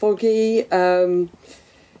Matt and Foggy.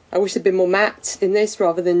 I wish there'd been more Matt in this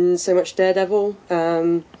rather than so much Daredevil.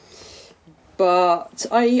 But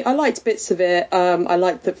I liked bits of it. I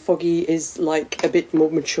like that Foggy is like a bit more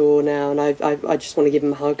mature now, and I just want to give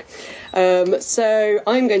him a hug. So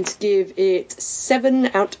I'm going to give it 7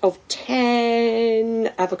 out of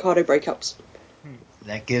 10 avocado breakups.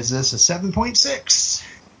 That gives us a 7.6.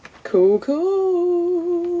 Cool.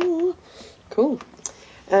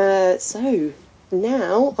 So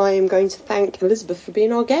now I am going to thank Elizabeth for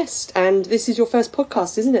being our guest, and this is your first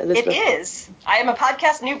podcast, isn't it, Elizabeth? It is. I am a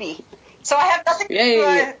podcast newbie, so I have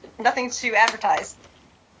nothing to advertise.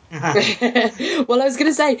 Well, I was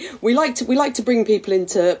going to say we like to bring people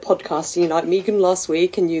into podcasting, like Megan last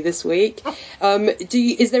week and you this week.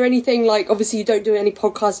 Is there anything, like, obviously you don't do any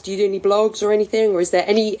podcasts? Do you do any blogs or anything, or is there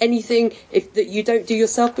anything that you don't do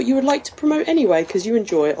yourself but you would like to promote anyway because you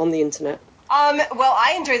enjoy it on the internet? Well,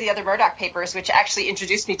 I enjoy the other Murdoch papers, which actually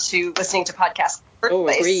introduced me to listening to podcasts. Oh,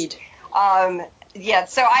 agreed. Yeah,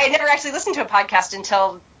 so I had never actually listened to a podcast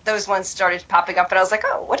until those ones started popping up, and I was like,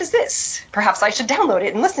 oh, what is this? Perhaps I should download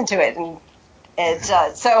it and listen to it. And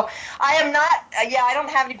so I am not, I don't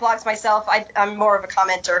have any blogs myself. I'm more of a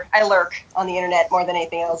commenter. I lurk on the internet more than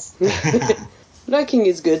anything else. Lurking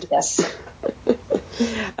is good. Yes.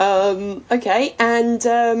 Okay,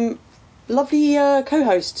 and lovely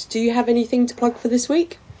co-host, do you have anything to plug for this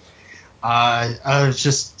week?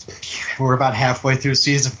 We're about halfway through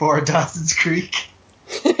season 4 of Dawson's Creek.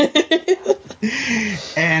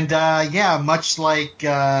 And much like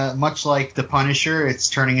the Punisher, it's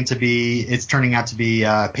turning out to be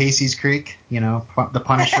Pacey's Creek. You know, the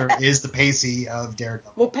Punisher is the Pacey of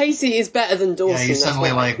Daredevil. Well, Pacey is better than Dawson. Yeah, you're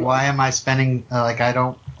suddenly like, why am I spending why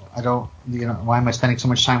am I spending so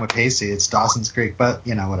much time with Pacey? It's Dawson's Creek, but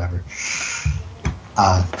whatever.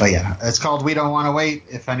 But yeah, it's called We Don't Want to Wait.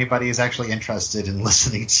 If anybody is actually interested in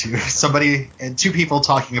listening to two people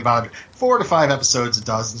talking about 4 to 5 episodes of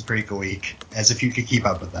Dawson's Creek a week, as if you could keep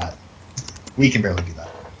up with that. We can barely do that.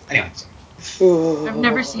 Anyways. I've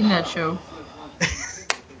never seen that show.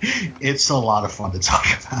 It's a lot of fun to talk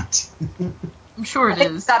about. I'm sure it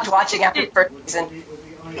is. I stopped watching after the first season.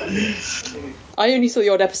 I only saw the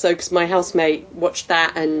odd episode because my housemate watched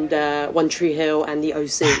that and One Tree Hill and the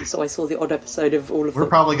OC, so I saw the odd episode of all of them. We're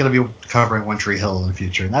probably going to be covering One Tree Hill in the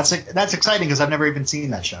future, and that's exciting because I've never even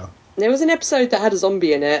seen that show. There was an episode that had a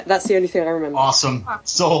zombie in it. That's the only thing I remember. Awesome.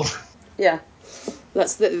 Sold. Yeah.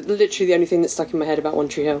 That's literally the only thing that's stuck in my head about One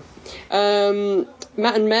Tree Hill.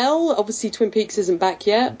 Matt and Mel, obviously Twin Peaks isn't back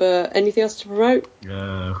yet, but anything else to promote?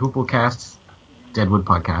 Hooplecast, Deadwood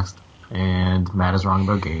Podcast, and Matt is wrong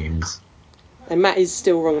about games. And Matt is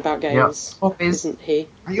still wrong about games, isn't he?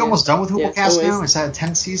 Are you almost done with Hooplecast now? Always. Is that a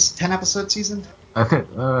 10 episode season? I think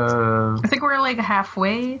we're like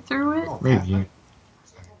halfway through it. Oh, maybe.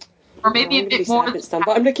 Or maybe a bit more. It's done.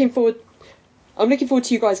 But I'm looking forward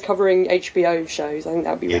to you guys covering HBO shows. I think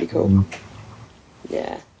that would be really cool. Mm-hmm.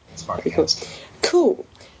 Yeah. Pretty cool. Cool.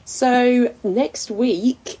 So next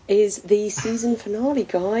week is the season finale,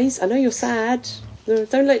 guys. I know you're sad.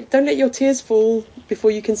 Don't let your tears fall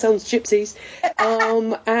before you can sell them to gypsies.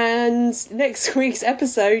 And next week's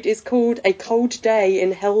episode is called A Cold Day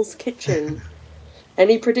in Hell's Kitchen.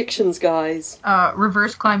 Any predictions, guys?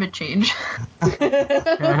 Reverse climate change.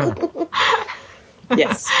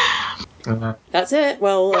 Yes. That's it.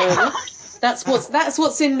 Well, that's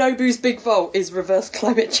what's in Nobu's big vault is reverse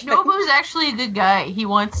climate change. Nobu's actually a good guy. He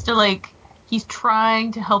wants to he's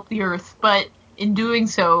trying to help the Earth, but in doing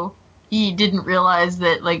so, he didn't realize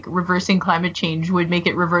that reversing climate change would make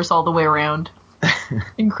it reverse all the way around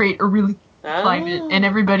and create a really climate, and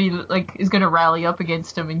everybody is going to rally up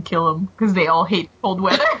against him and kill him because they all hate cold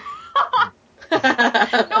weather.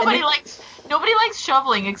 Nobody likes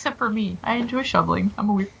shoveling except for me. I enjoy shoveling. I'm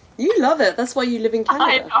a weird. You love it. That's why you live in Canada.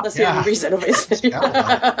 I know. That's the only reason, obviously.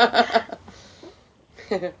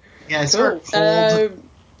 Yeah, is there a Cool. cold...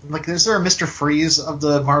 is there a Mr. Freeze of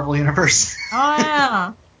the Marvel Universe? Oh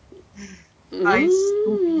yeah.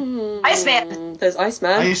 Iceman. There's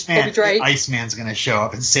Iceman. Bobby Drake. Iceman's gonna show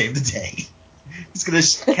up and save the day. He's gonna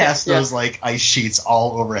cast those ice sheets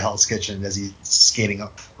all over Hell's Kitchen as he's skating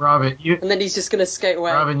up. Robin, And then he's just gonna skate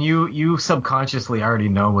away. Robin, you subconsciously already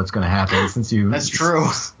know what's gonna happen since you. That's true.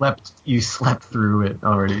 You slept through it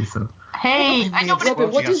already. So. Hey, I know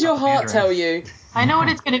Robin, what does your heart tell you? I know what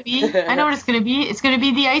it's gonna be. It's gonna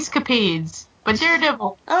be the Ice Capades, but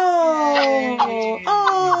Daredevil.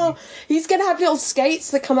 Oh, he's gonna have little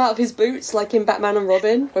skates that come out of his boots, like in Batman and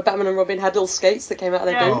Robin, where Batman and Robin had little skates that came out of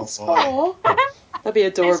their boots. Oh, that'd be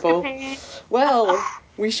adorable. Well,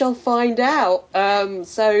 we shall find out. We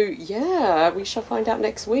shall find out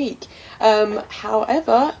next week.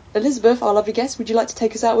 However, Elizabeth, our lovely guest, would you like to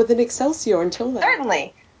take us out with an Excelsior until then?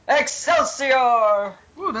 Certainly. Excelsior!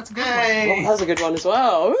 Ooh, that's a good Oh, that was a good one as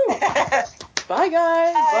well. Ooh. Bye,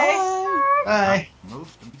 guys. Bye.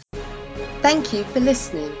 Thank you for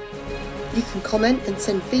listening. You can comment and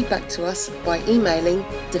send feedback to us by emailing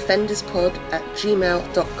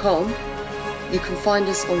defenderspod@gmail.com. You can find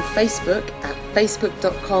us on Facebook at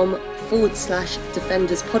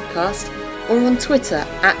facebook.com/defenderspodcast or on Twitter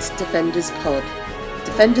 @defenderspod.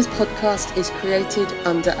 Defenders Podcast is created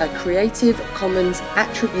under a Creative Commons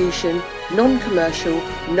Attribution, Non-Commercial,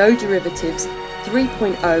 No Derivatives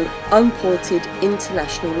 3.0 Unported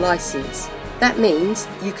International License. That means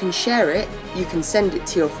you can share it, you can send it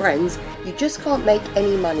to your friends, you just can't make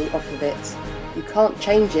any money off of it. You can't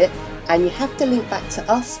change it, and you have to link back to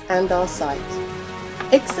us and our site.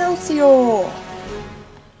 Excelsior!